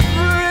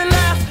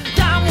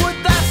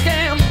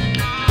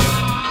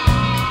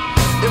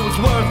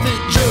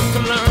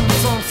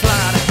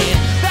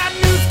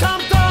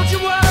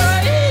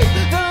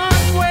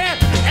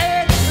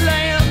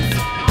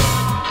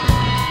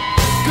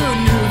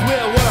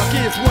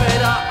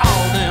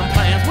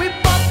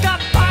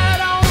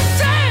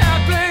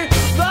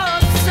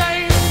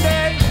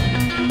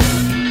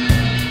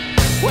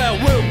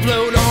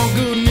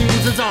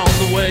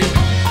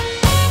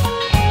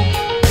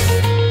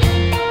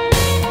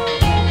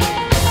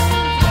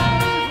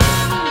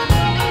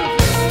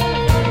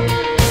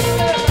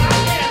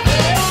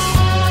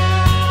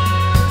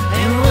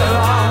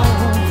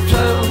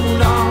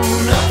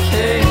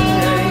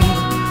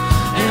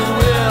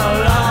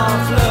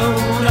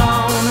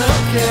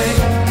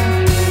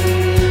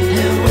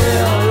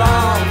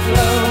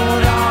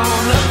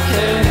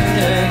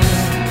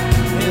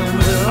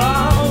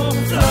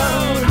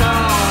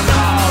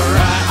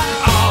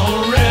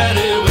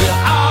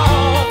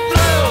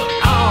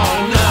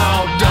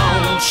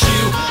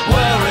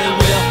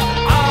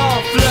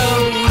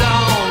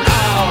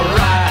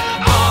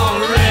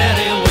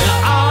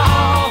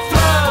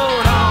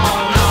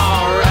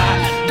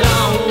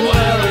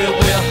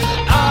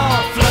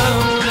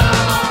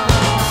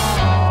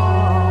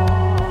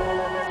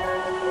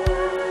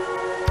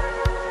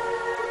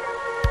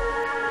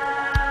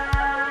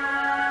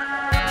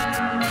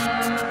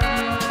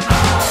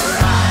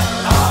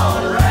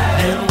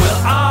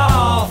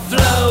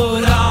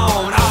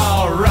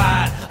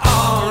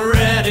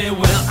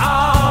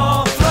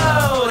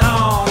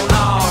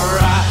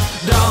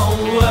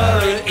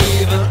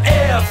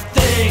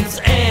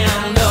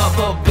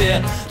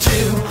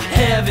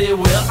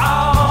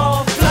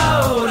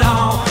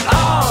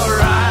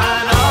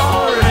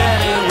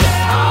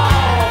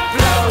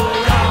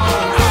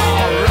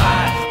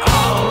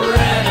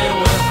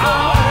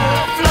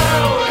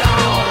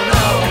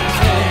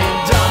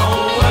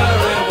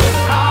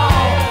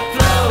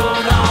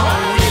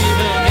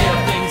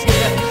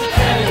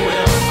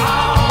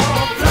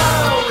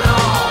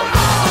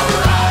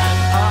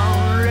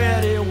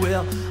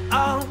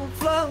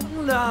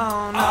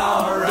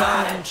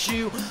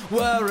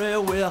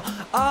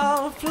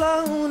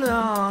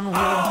on,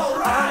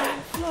 we're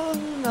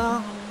floating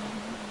on.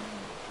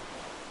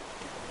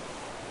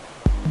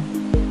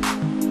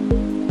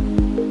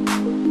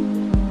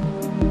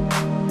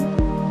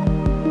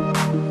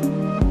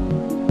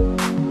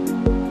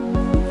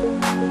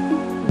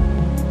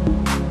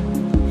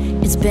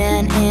 It's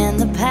been in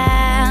the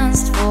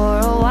past for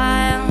a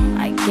while.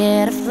 I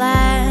get a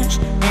flash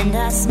and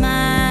I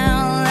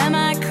smile. Am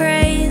I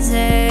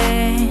crazy?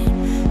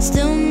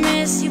 Still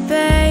miss you,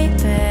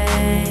 baby.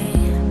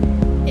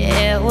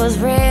 It was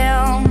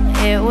real,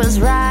 it was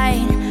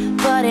right,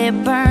 but it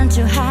burned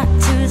too hot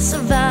to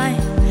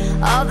survive.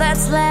 All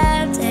that's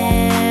left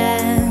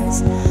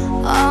is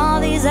all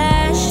these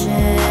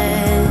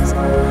ashes.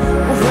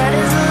 Where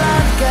does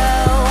love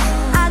go?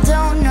 I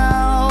don't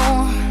know.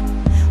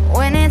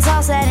 When it's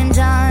all said and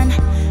done,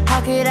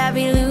 how could I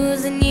be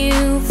losing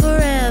you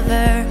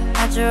forever?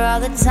 After all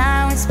the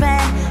time we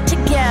spent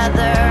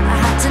together, I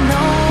had to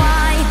know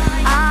why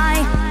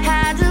I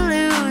had to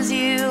lose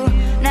you.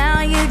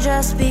 Now you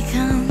just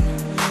become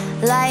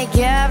like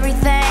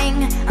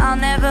everything I'll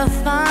never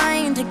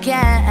find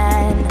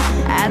again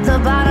at the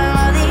bottom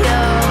of the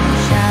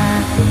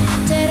ocean.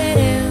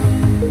 Da-da-do,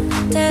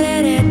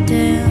 da-da-do,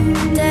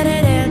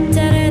 da-da-do,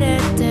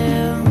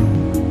 da-da-do,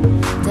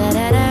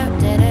 da-da-do,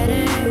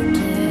 da-da-do.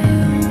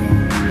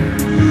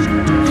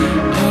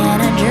 In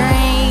a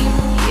dream,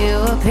 you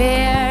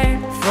appeared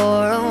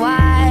for a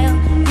while.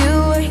 You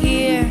were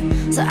here,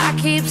 so I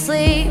keep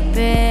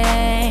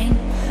sleeping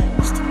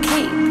just to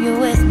keep you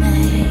with me.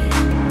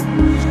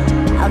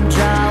 I'll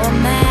draw a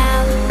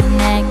map,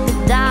 connect the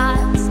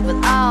dots with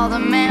all the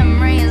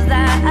memories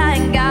that I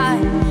got.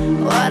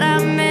 What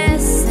I'm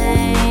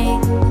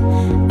missing,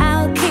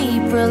 I'll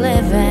keep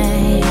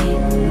reliving.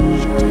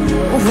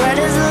 Where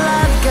does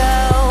love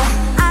go?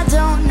 I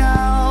don't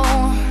know.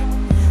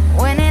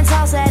 When it's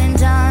all said and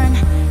done,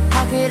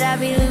 how could I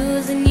be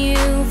losing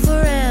you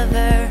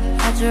forever?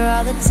 After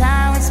all the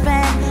time we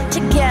spent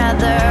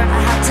together,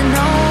 I have to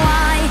know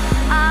why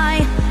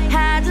I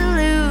had to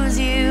lose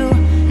you.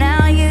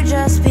 Now you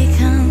just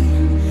become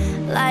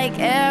like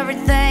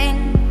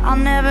everything I'll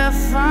never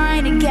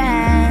find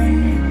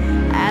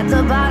again at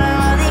the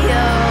bottom of the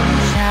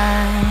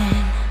ocean.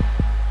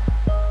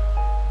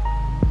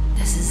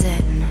 This is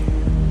it.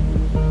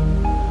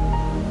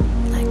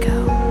 Let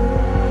go.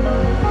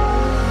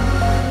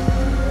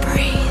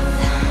 Breathe.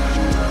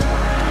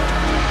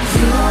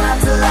 You don't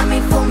have to love me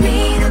for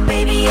me to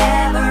baby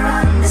ever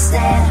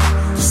understand.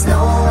 Just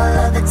know I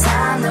love the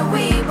time that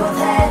we both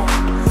had,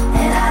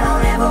 and I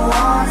don't ever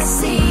wanna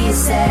see you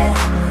sad.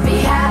 Be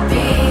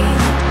happy.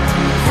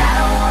 I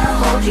don't wanna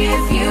hold you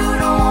if you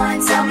don't wanna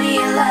tell me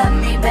you love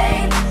me,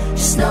 babe.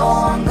 Just know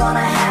I'm gonna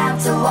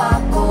have to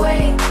walk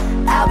away.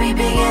 I'll be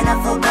big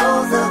enough for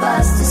both of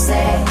us to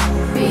say,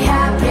 be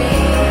happy.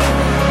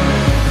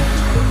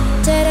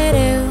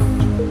 Da-da-do,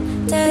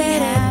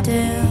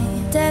 da-da-da-do,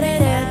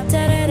 da-da-da,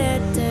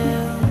 da-da-da-do,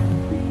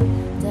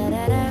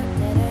 da-da-da,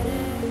 da-da-da-do.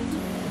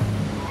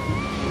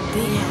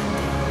 Be happy.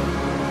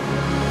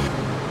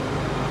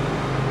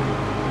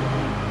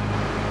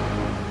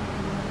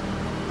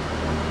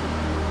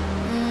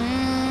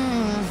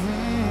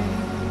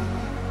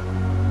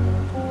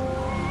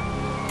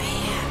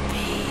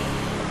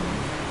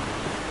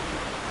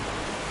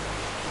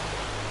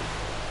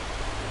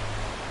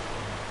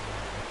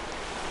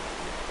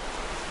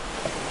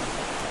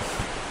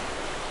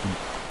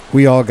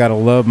 We all gotta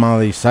love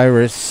Miley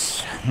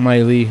Cyrus.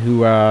 Miley,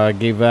 who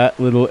gave that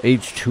little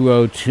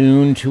H2O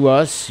tune to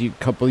us a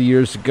couple of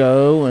years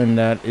ago, and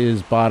that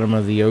is Bottom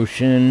of the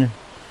Ocean.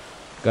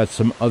 Got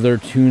some other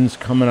tunes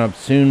coming up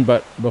soon,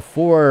 but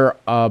before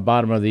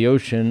Bottom of the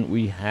Ocean,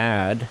 we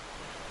had,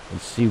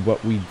 let's see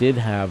what we did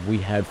have. We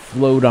had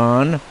Float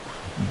On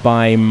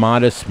by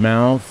Modest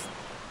Mouse,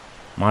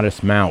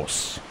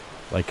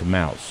 like a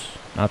mouse.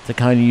 Not the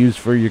kind you use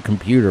for your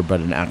computer,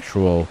 but an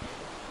actual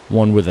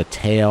one with a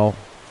tail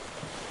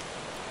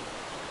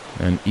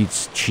and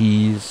eats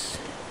cheese.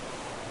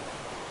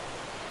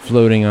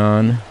 Floating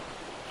On.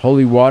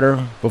 Holy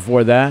Water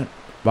before that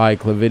by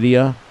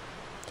Clavidia,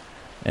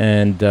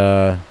 and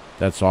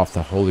that's off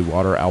the Holy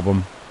Water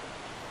album.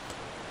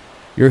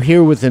 You're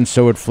here with And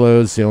So It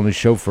Flows, the only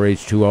show for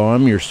H2O.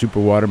 I'm your super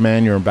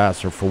waterman, your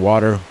ambassador for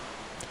water.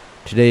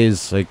 Today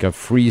is like a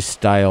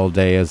freestyle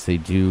day, as they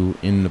do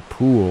in the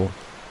pool.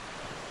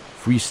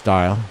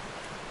 Freestyle.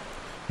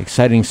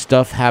 Exciting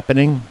stuff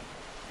happening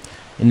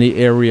in the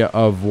area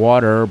of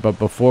water, but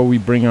before we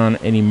bring on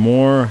any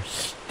more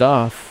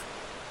stuff,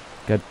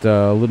 got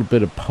a little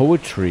bit of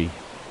poetry.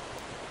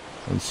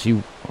 Let's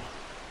see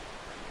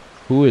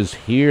who is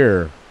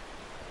here.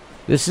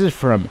 This is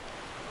from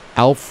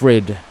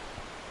Alfred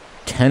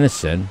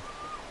Tennyson,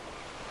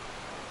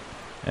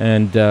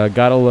 and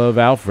gotta love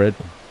Alfred.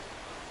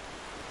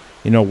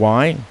 You know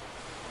why?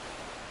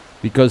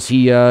 Because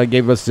he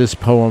gave us this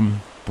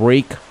poem,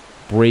 Break,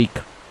 Break,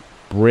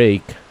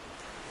 Break.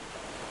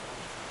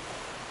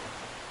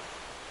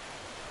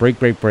 Break,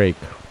 break, break.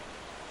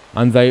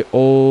 On thy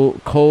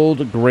old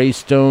cold grey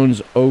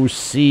stones, O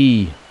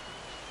sea.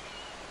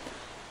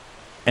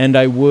 And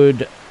I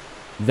would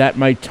that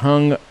my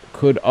tongue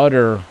could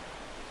utter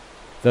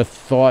the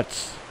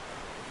thoughts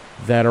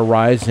that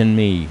arise in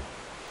me.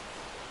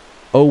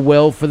 Oh,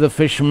 well for the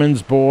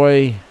fisherman's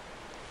boy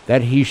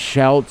that he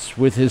shouts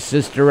with his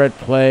sister at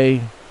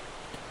play.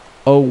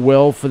 Oh,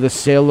 well for the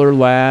sailor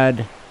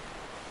lad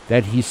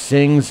that he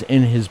sings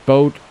in his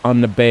boat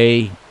on the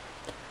bay,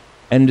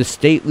 and the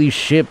stately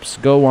ships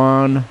go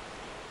on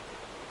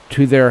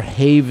to their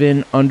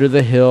haven under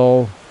the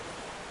hill.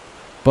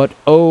 But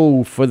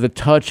oh, for the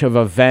touch of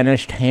a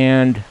vanished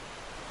hand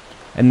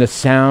and the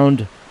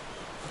sound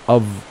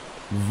of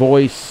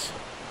voice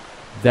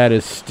that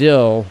is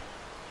still.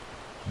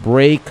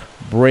 Break,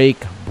 break,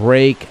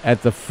 break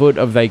at the foot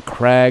of thy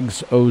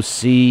crags, O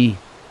sea,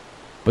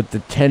 but the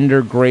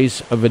tender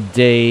grace of a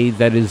day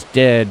that is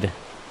dead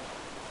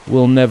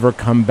will never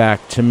come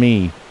back to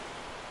me.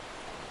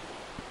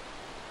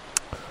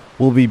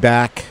 We'll be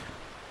back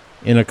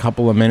in a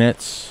couple of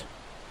minutes.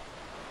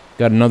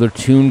 Got another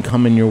tune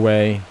coming your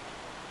way.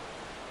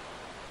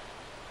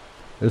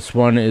 This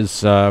one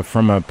is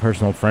from a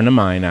personal friend of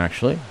mine,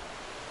 actually.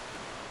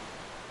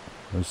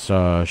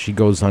 She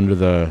goes under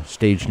the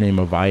stage name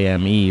of I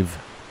Am Eve.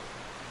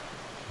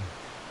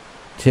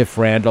 Tiff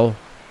Randall.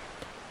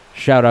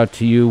 Shout out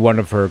to you, one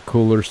of her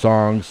cooler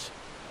songs,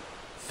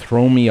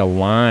 Throw Me a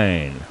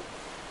Line.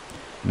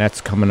 And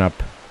that's coming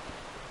up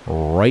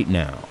right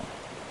now.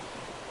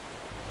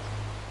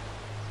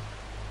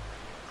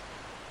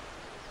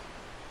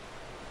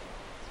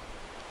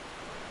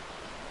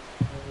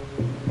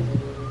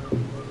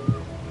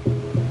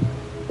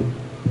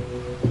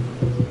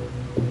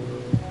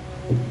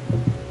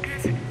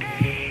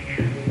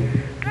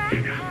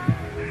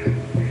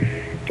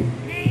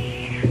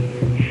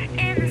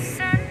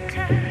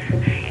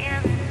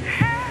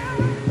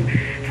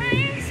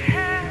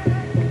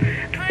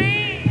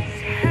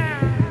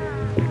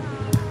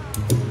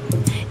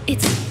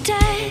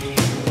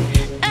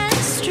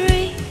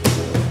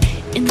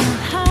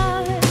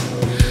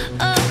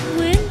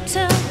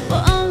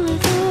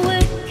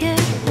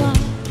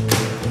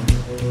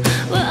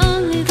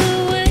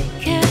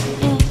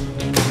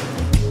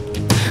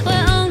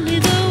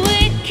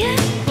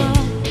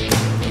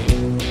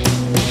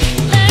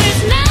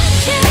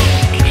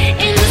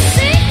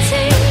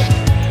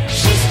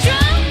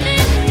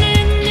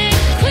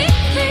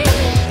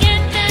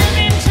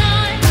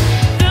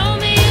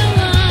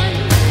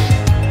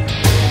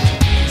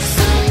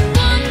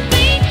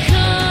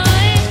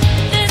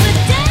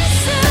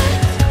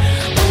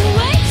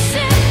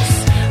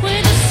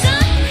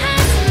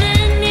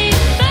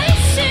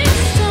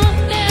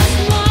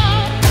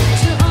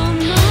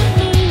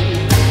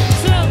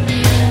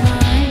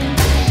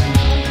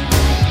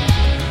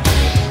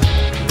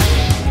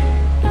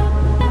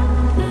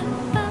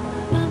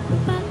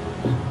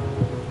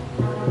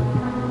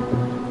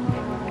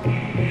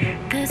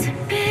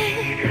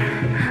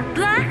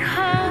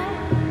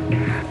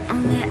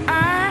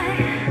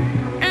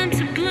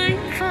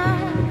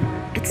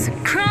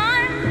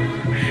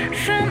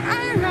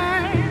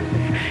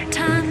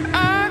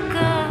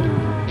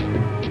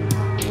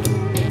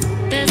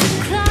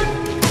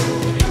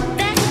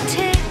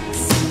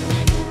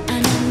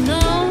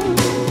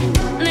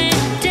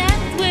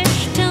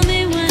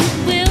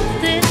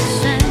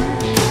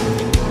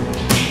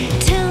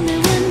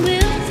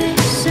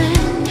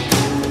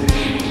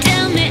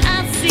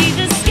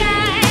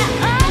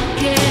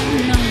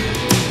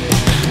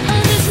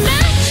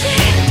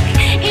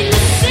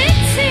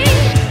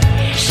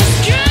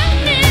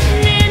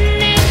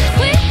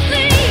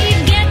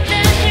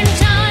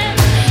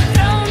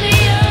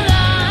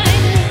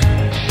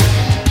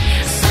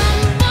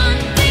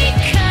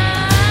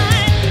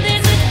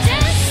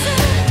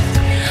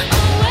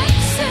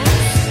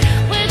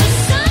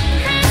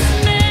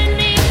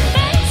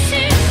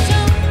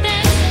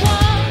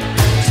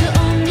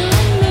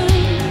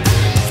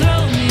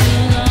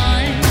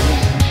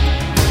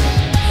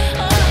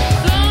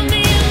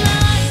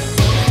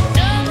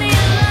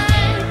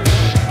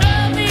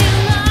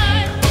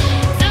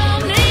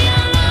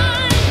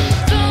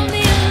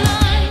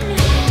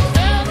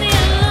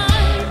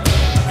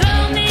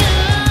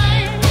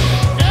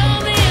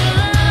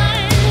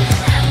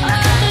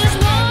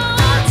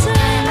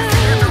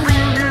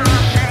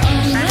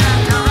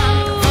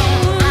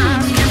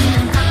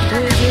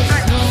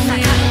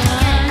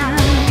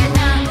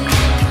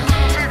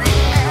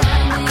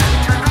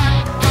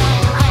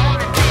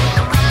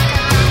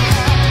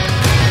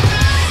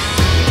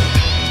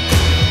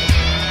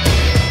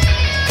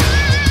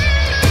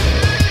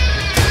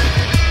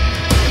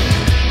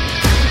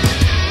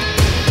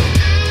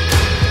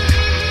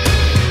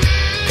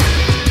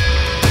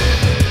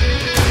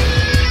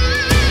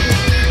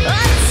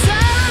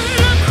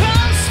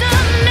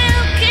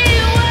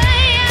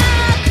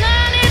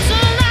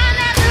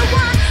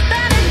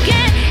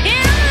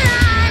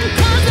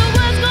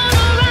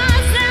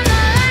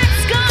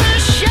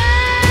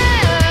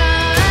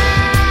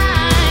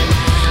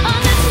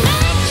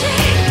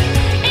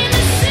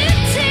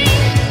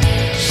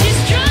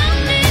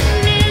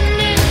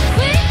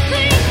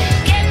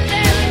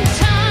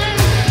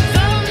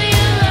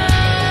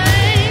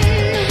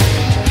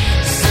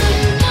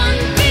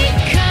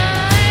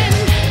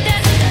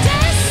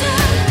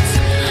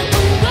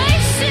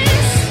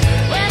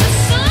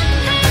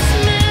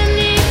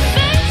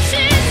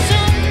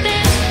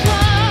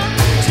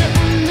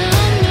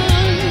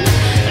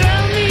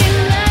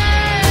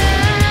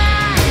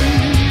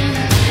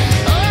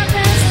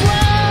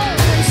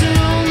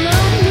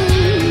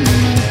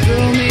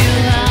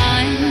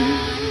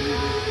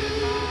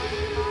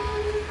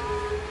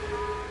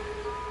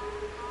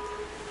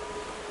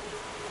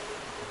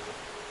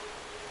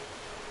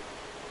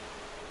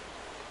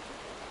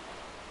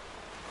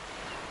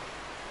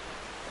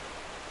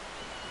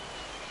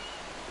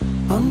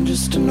 I'm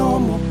just a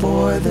normal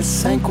boy that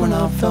sank when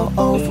I fell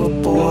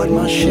overboard.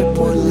 My ship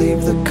would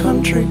leave the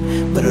country,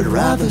 but I'd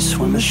rather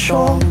swim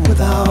ashore.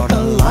 Without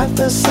a life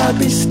vest I'd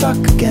be stuck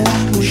again.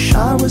 Wish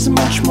I was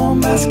much more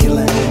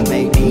masculine.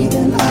 Maybe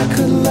then I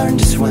could learn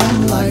to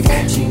swim like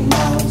 14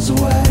 miles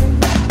away.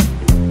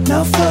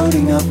 Now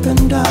floating up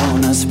and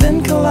down, I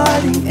spin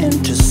colliding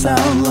into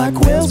sound. Like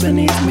whales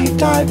beneath me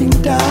diving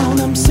down,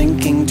 I'm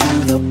sinking to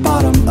the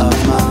bottom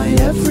of my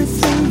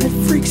everything that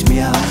freaks me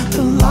out.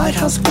 The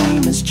lighthouse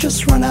gleam has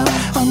just run out.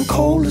 I'm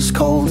cold as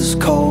cold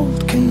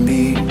can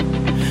be.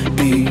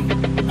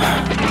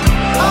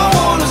 I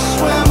wanna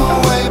swim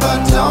away but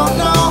don't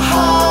know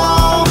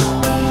how.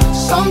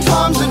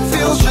 Sometimes it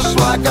feels just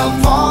like I'm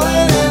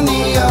falling in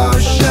the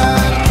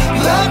ocean.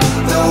 Let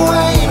the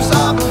waves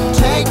up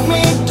take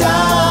me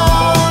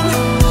down.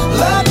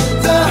 Let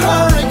the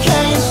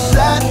hurricane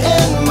set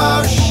in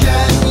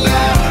motion.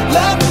 Yeah,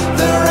 let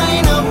the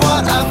rain of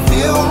what I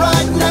feel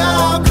right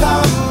now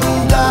come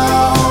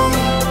down.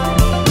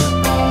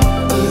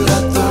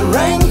 Let the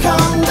rain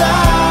come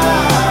down.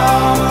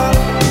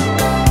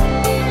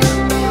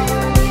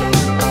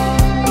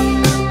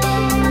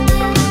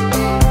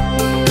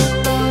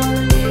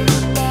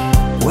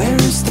 Where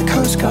is the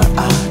Coast Guard?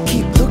 I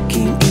keep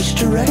looking each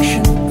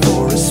direction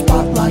for a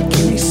spotlight.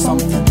 Give me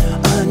something,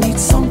 I need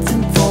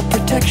something for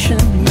protection.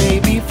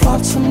 Maybe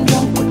flotsam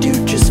junk would do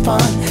just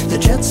fine. The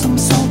jetsam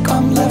sunk,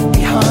 I'm left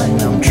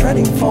behind. I'm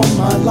treading for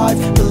my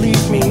life,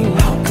 believe me.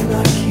 How can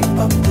I keep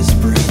up this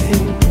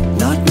breathing?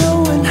 Not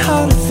knowing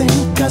how to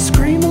think, I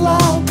scream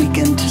aloud,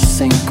 begin to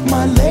sink.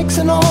 My legs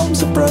and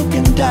arms are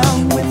broken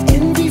down with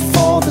envy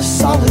for the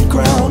solid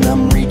ground.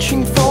 I'm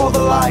reaching for the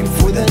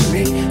life within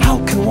me. How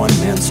can one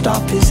man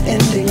stop his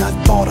ending? I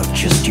thought of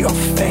just your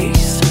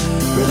face,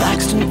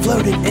 relaxed and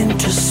floated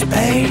into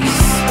space.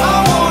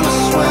 I wanna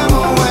swim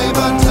away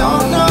but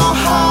don't know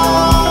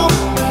how.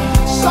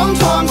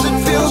 Sometimes it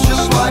feels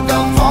just like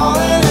I'm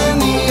falling in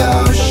the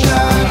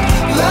ocean.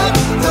 Let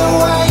the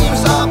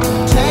waves up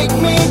take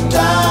me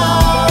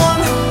down.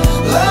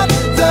 Let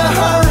the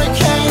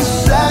hurricane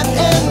set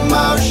in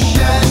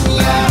motion.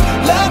 Yeah,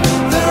 let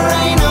the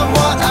rain of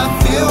what I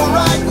feel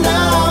right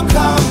now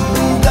come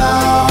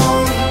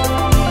down.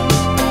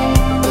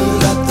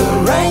 Let the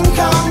rain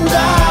come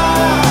down.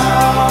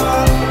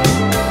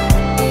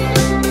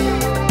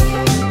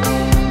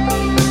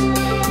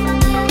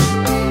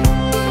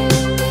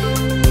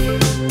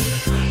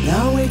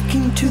 Now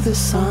waking to the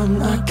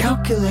sun, I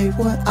calculate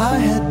what I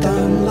had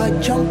done. Like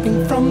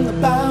jumping from the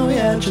bow,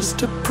 yeah, just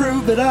to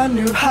prove that I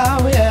knew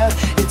how, yeah.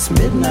 It's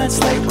midnight's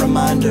late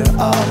reminder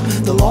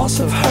of the loss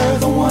of her,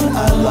 the one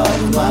I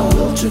love. My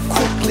will to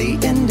quickly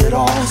end it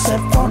all, set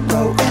front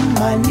row in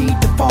my need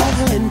to fall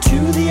into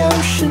the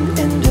ocean,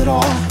 end it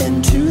all,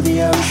 into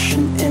the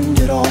ocean, end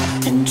it all,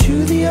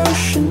 into the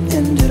ocean,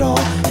 end it all,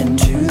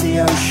 into the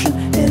ocean,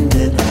 end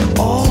it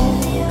all.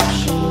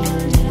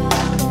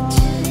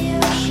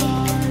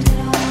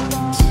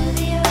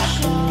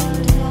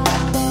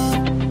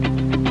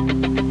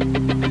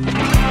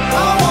 I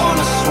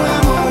wanna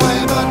swim away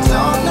but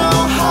don't know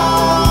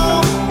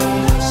how.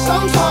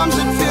 Sometimes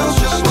it feels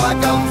just like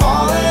I'm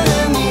falling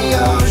in the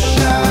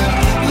ocean.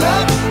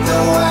 Let the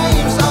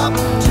waves up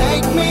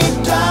take me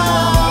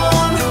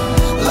down.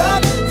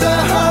 Let the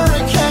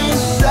hurricane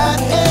set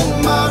in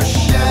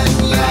motion.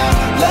 Yeah,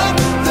 let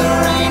the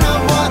rain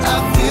of what I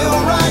feel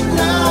right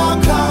now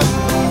come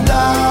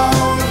down.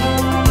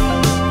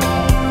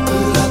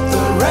 Let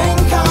the rain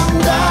come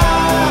down.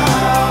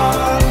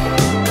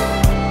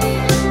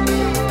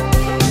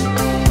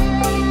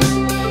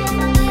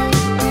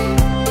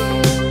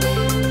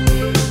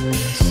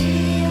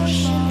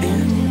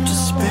 Into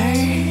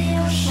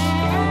space.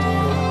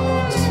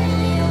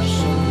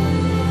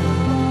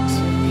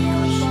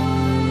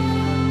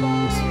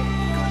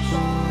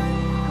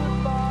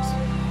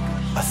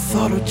 I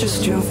thought of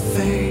just your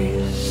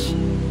face.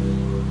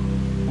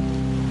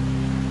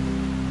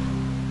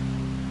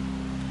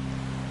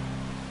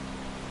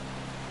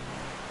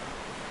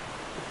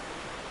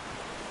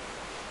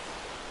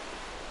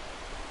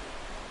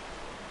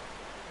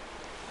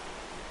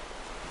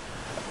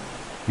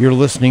 You're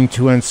listening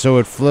to And So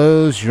It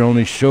Flows, your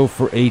only show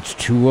for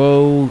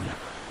H2O.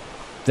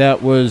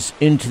 That was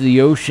Into the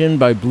Ocean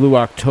by Blue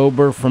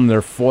October from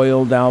their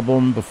Foiled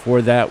album.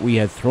 Before that, we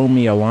had Throw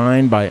Me a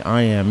Line by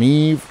I Am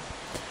Eve.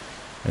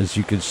 As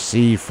you can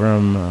see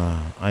from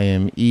I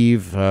Am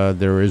Eve,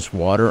 there is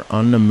water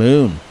on the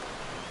moon.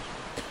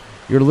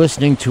 You're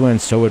listening to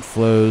And So It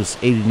Flows,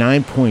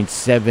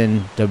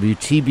 89.7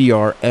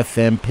 WTBR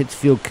FM,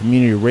 Pittsfield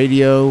Community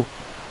Radio,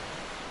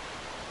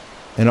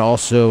 and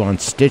also on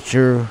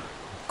Stitcher,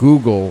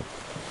 Google,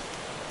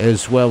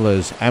 as well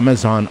as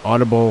Amazon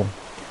Audible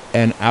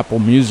and Apple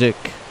Music.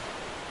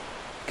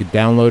 You could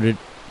download it,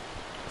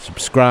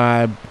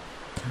 subscribe.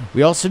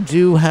 We also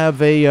do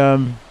have a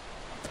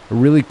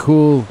really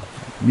cool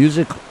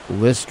music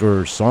list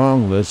or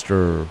song list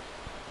or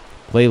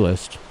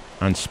playlist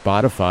on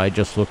Spotify.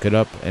 Just look it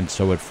up, And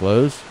So It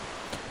Flows.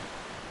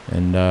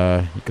 And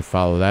you can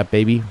follow that,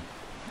 baby.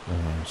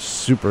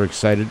 Super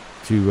excited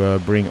to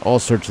bring all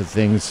sorts of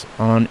things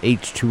on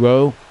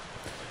H2O,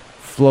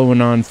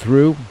 flowing on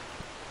through.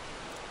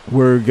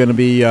 We're going to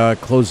be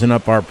closing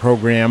up our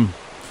program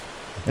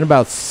in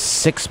about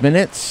 6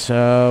 minutes.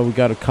 We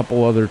got a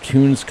couple other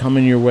tunes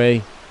coming your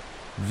way.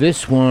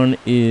 This one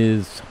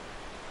is,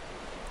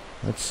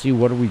 let's see,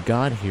 what do we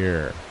got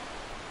here?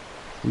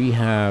 We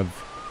have,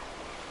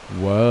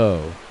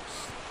 whoa,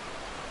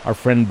 our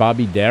friend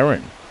Bobby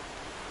Darin.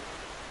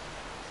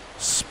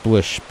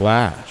 Splish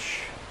Splash.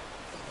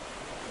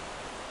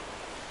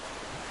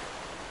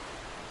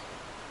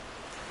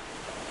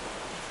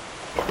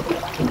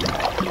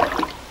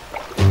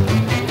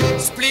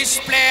 Splish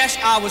splash,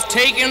 I was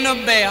taking a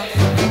bath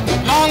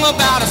long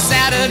about a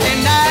Saturday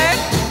night.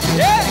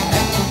 Yeah,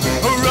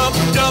 a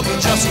rub-a-dub,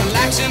 just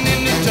relaxing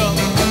in the tub,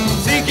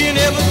 thinking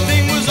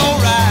everything was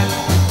alright.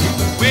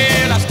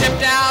 Well, I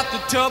stepped out the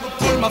tub,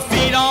 put my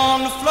feet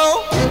on the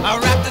floor, I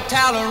wrapped the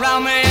towel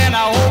around me and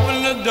I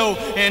opened the door,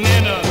 and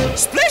in a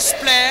splish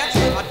splash,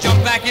 I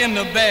jumped back in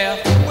the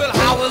bath. Well,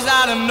 how was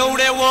I to know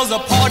there was a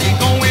party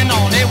going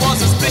on? There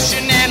was a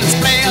splishing and a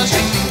splash,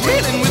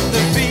 reeling with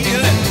the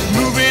feeling,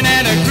 moving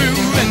and a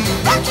grooving,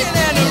 rocking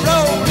and a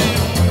rolling.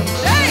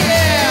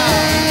 Yeah!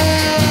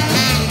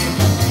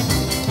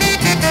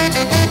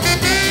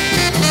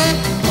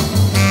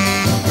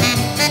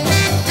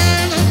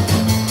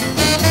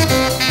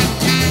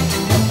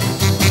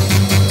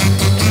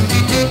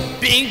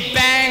 Bing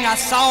bang, I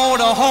saw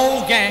the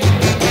whole gang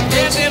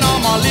dancing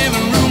on my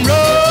living room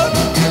rug.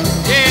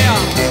 Yeah,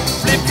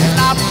 flip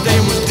flop, they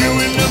was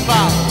doing the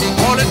bop.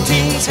 All the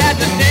teens had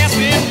the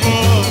dancing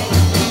bug.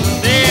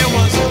 There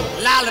was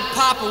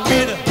Lollipop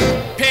with a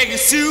Peggy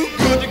Sue,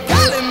 but the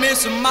golly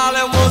Miss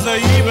Molly was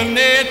even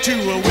there too.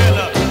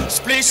 Well,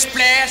 splish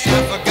splash,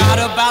 I forgot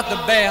about the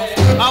bath.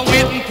 I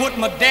went and put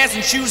my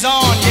dancing shoes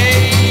on.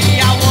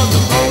 Yeah, I was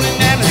a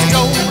rolling and a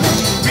strolling,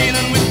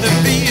 reeling with the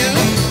feel,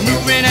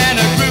 moving and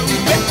a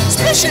grooving,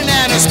 splishing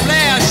and a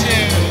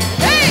splashing.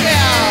 Hey,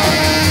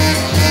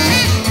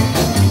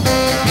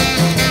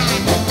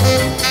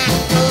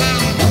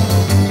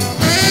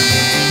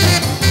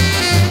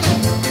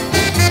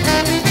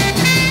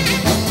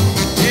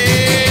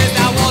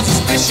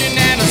 splishing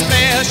and a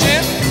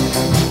splashing,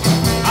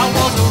 I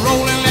was a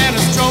rolling and a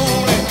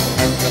strolling.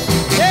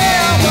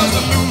 Yeah, I was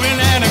a moving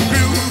and a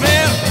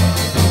grooving.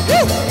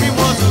 Woo! We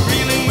was a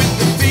reeling with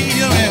the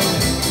feeling.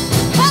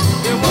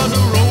 It was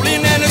a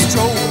rolling and a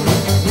strolling,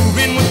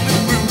 moving with the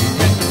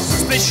grooving,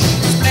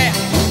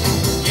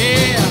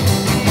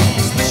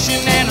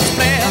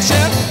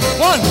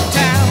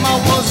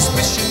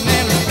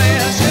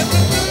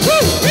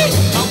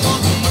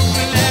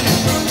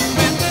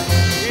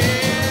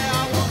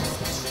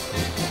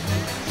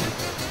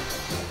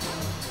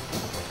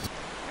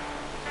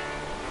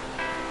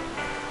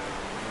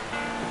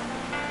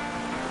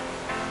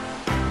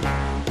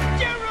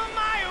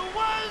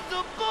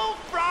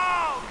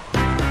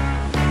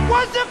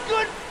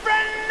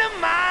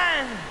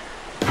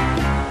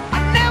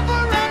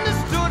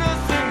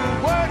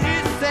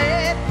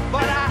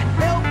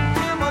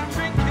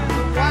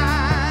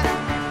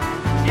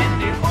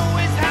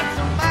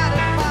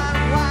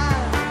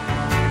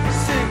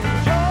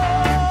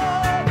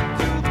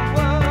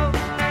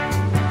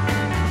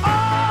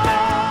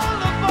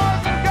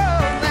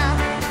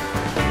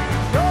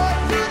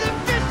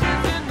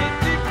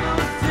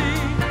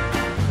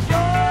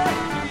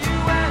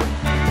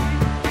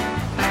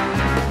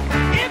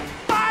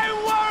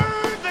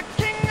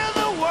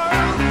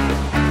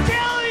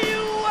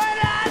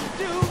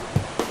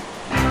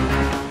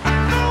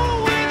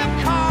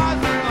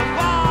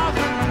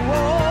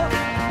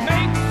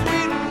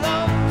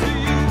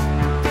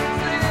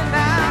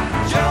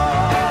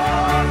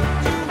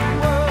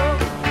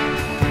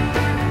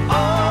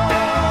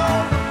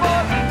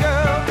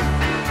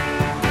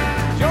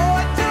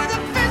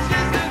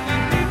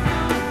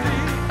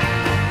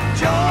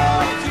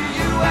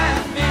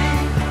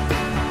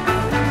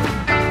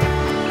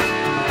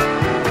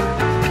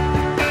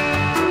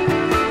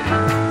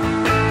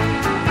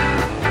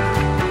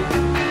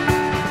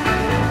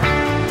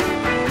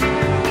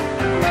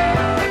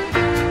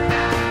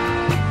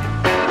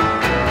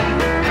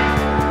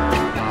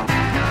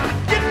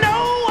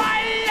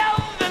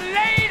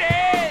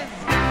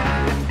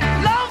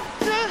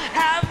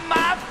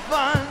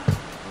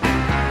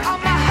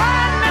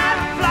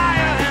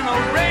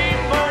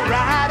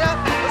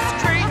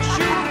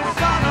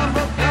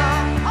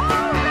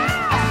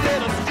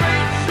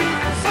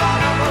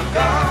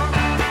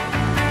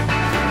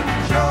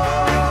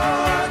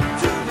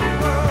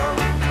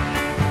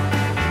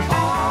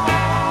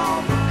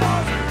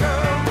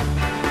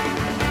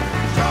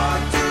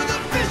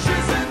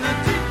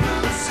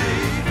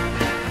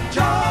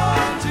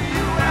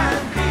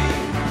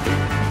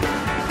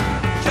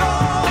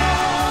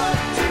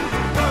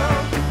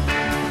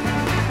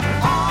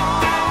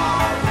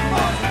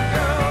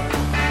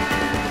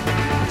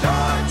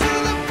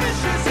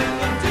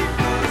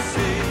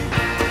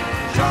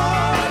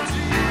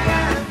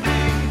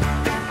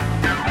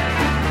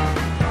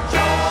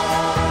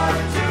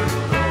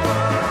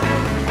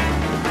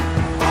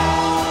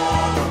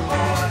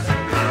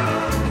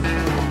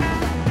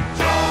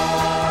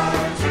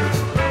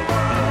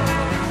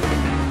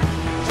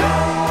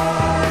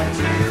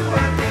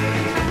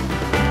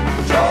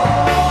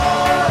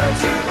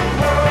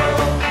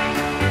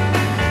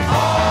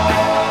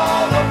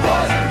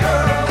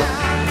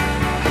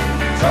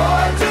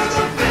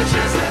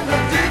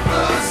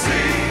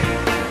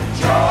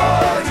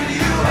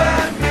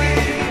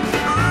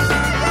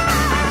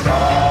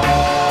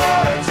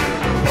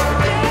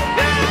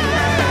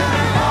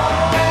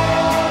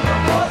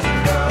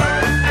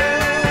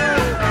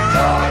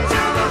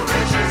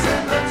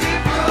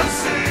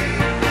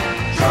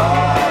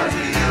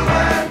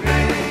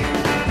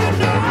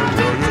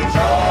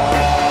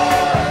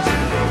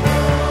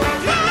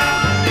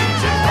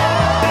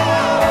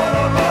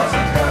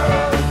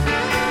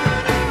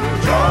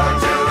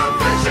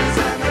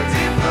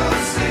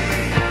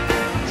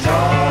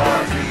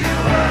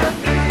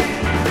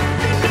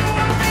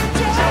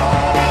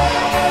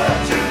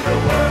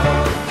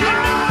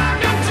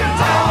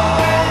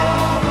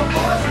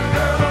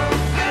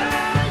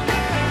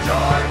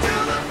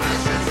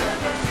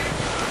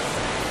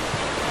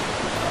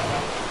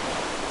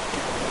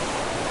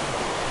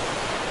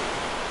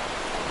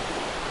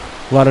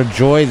 A lot of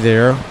joy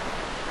there.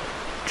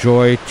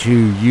 Joy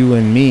to you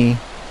and me.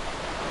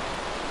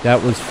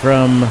 That was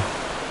from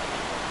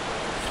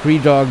Three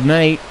Dog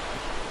Night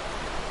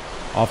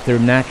off their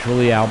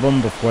Naturally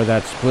album. Before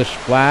that, Splish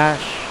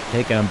Splash,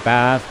 Taking a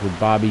Bath with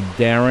Bobby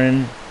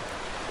Darin.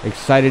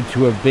 Excited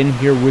to have been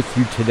here with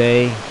you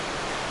today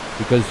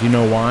because you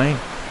know why?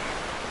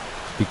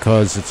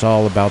 Because it's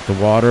all about the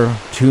water.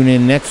 Tune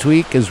in next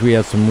week as we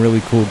have some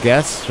really cool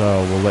guests.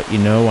 So we'll let you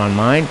know on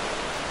mine.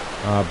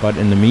 But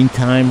in the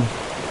meantime,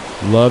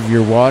 love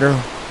your water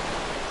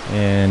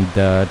and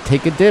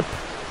take a dip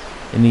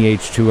in the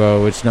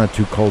H2O. It's not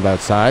too cold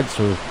outside,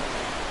 so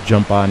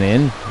jump on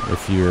in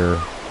if you're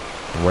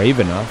brave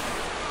enough.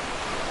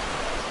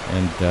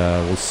 And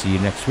we'll see you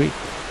next week.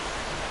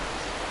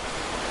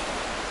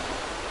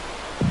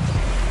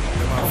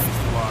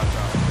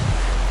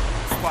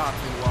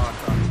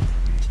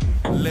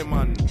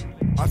 Lemon,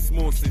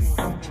 osmosis,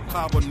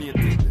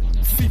 carbonated,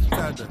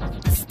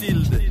 filtered,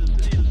 distilled.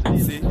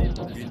 See,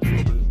 we in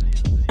trouble.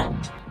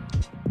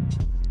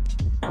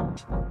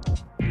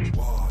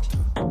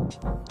 Water,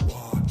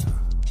 water.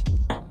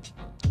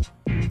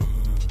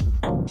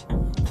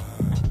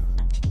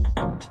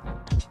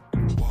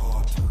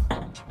 Water,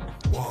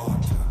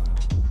 water.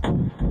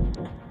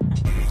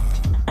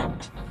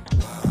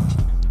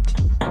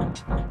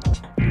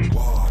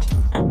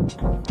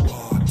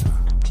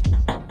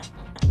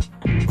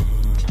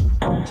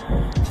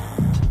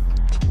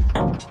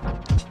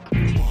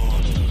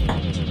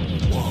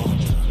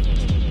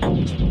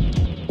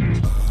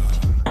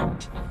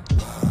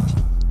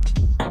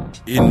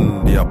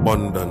 In the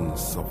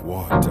abundance of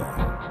water,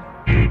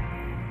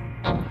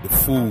 the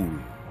fool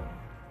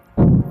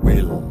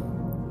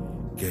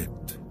will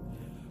get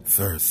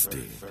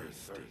thirsty.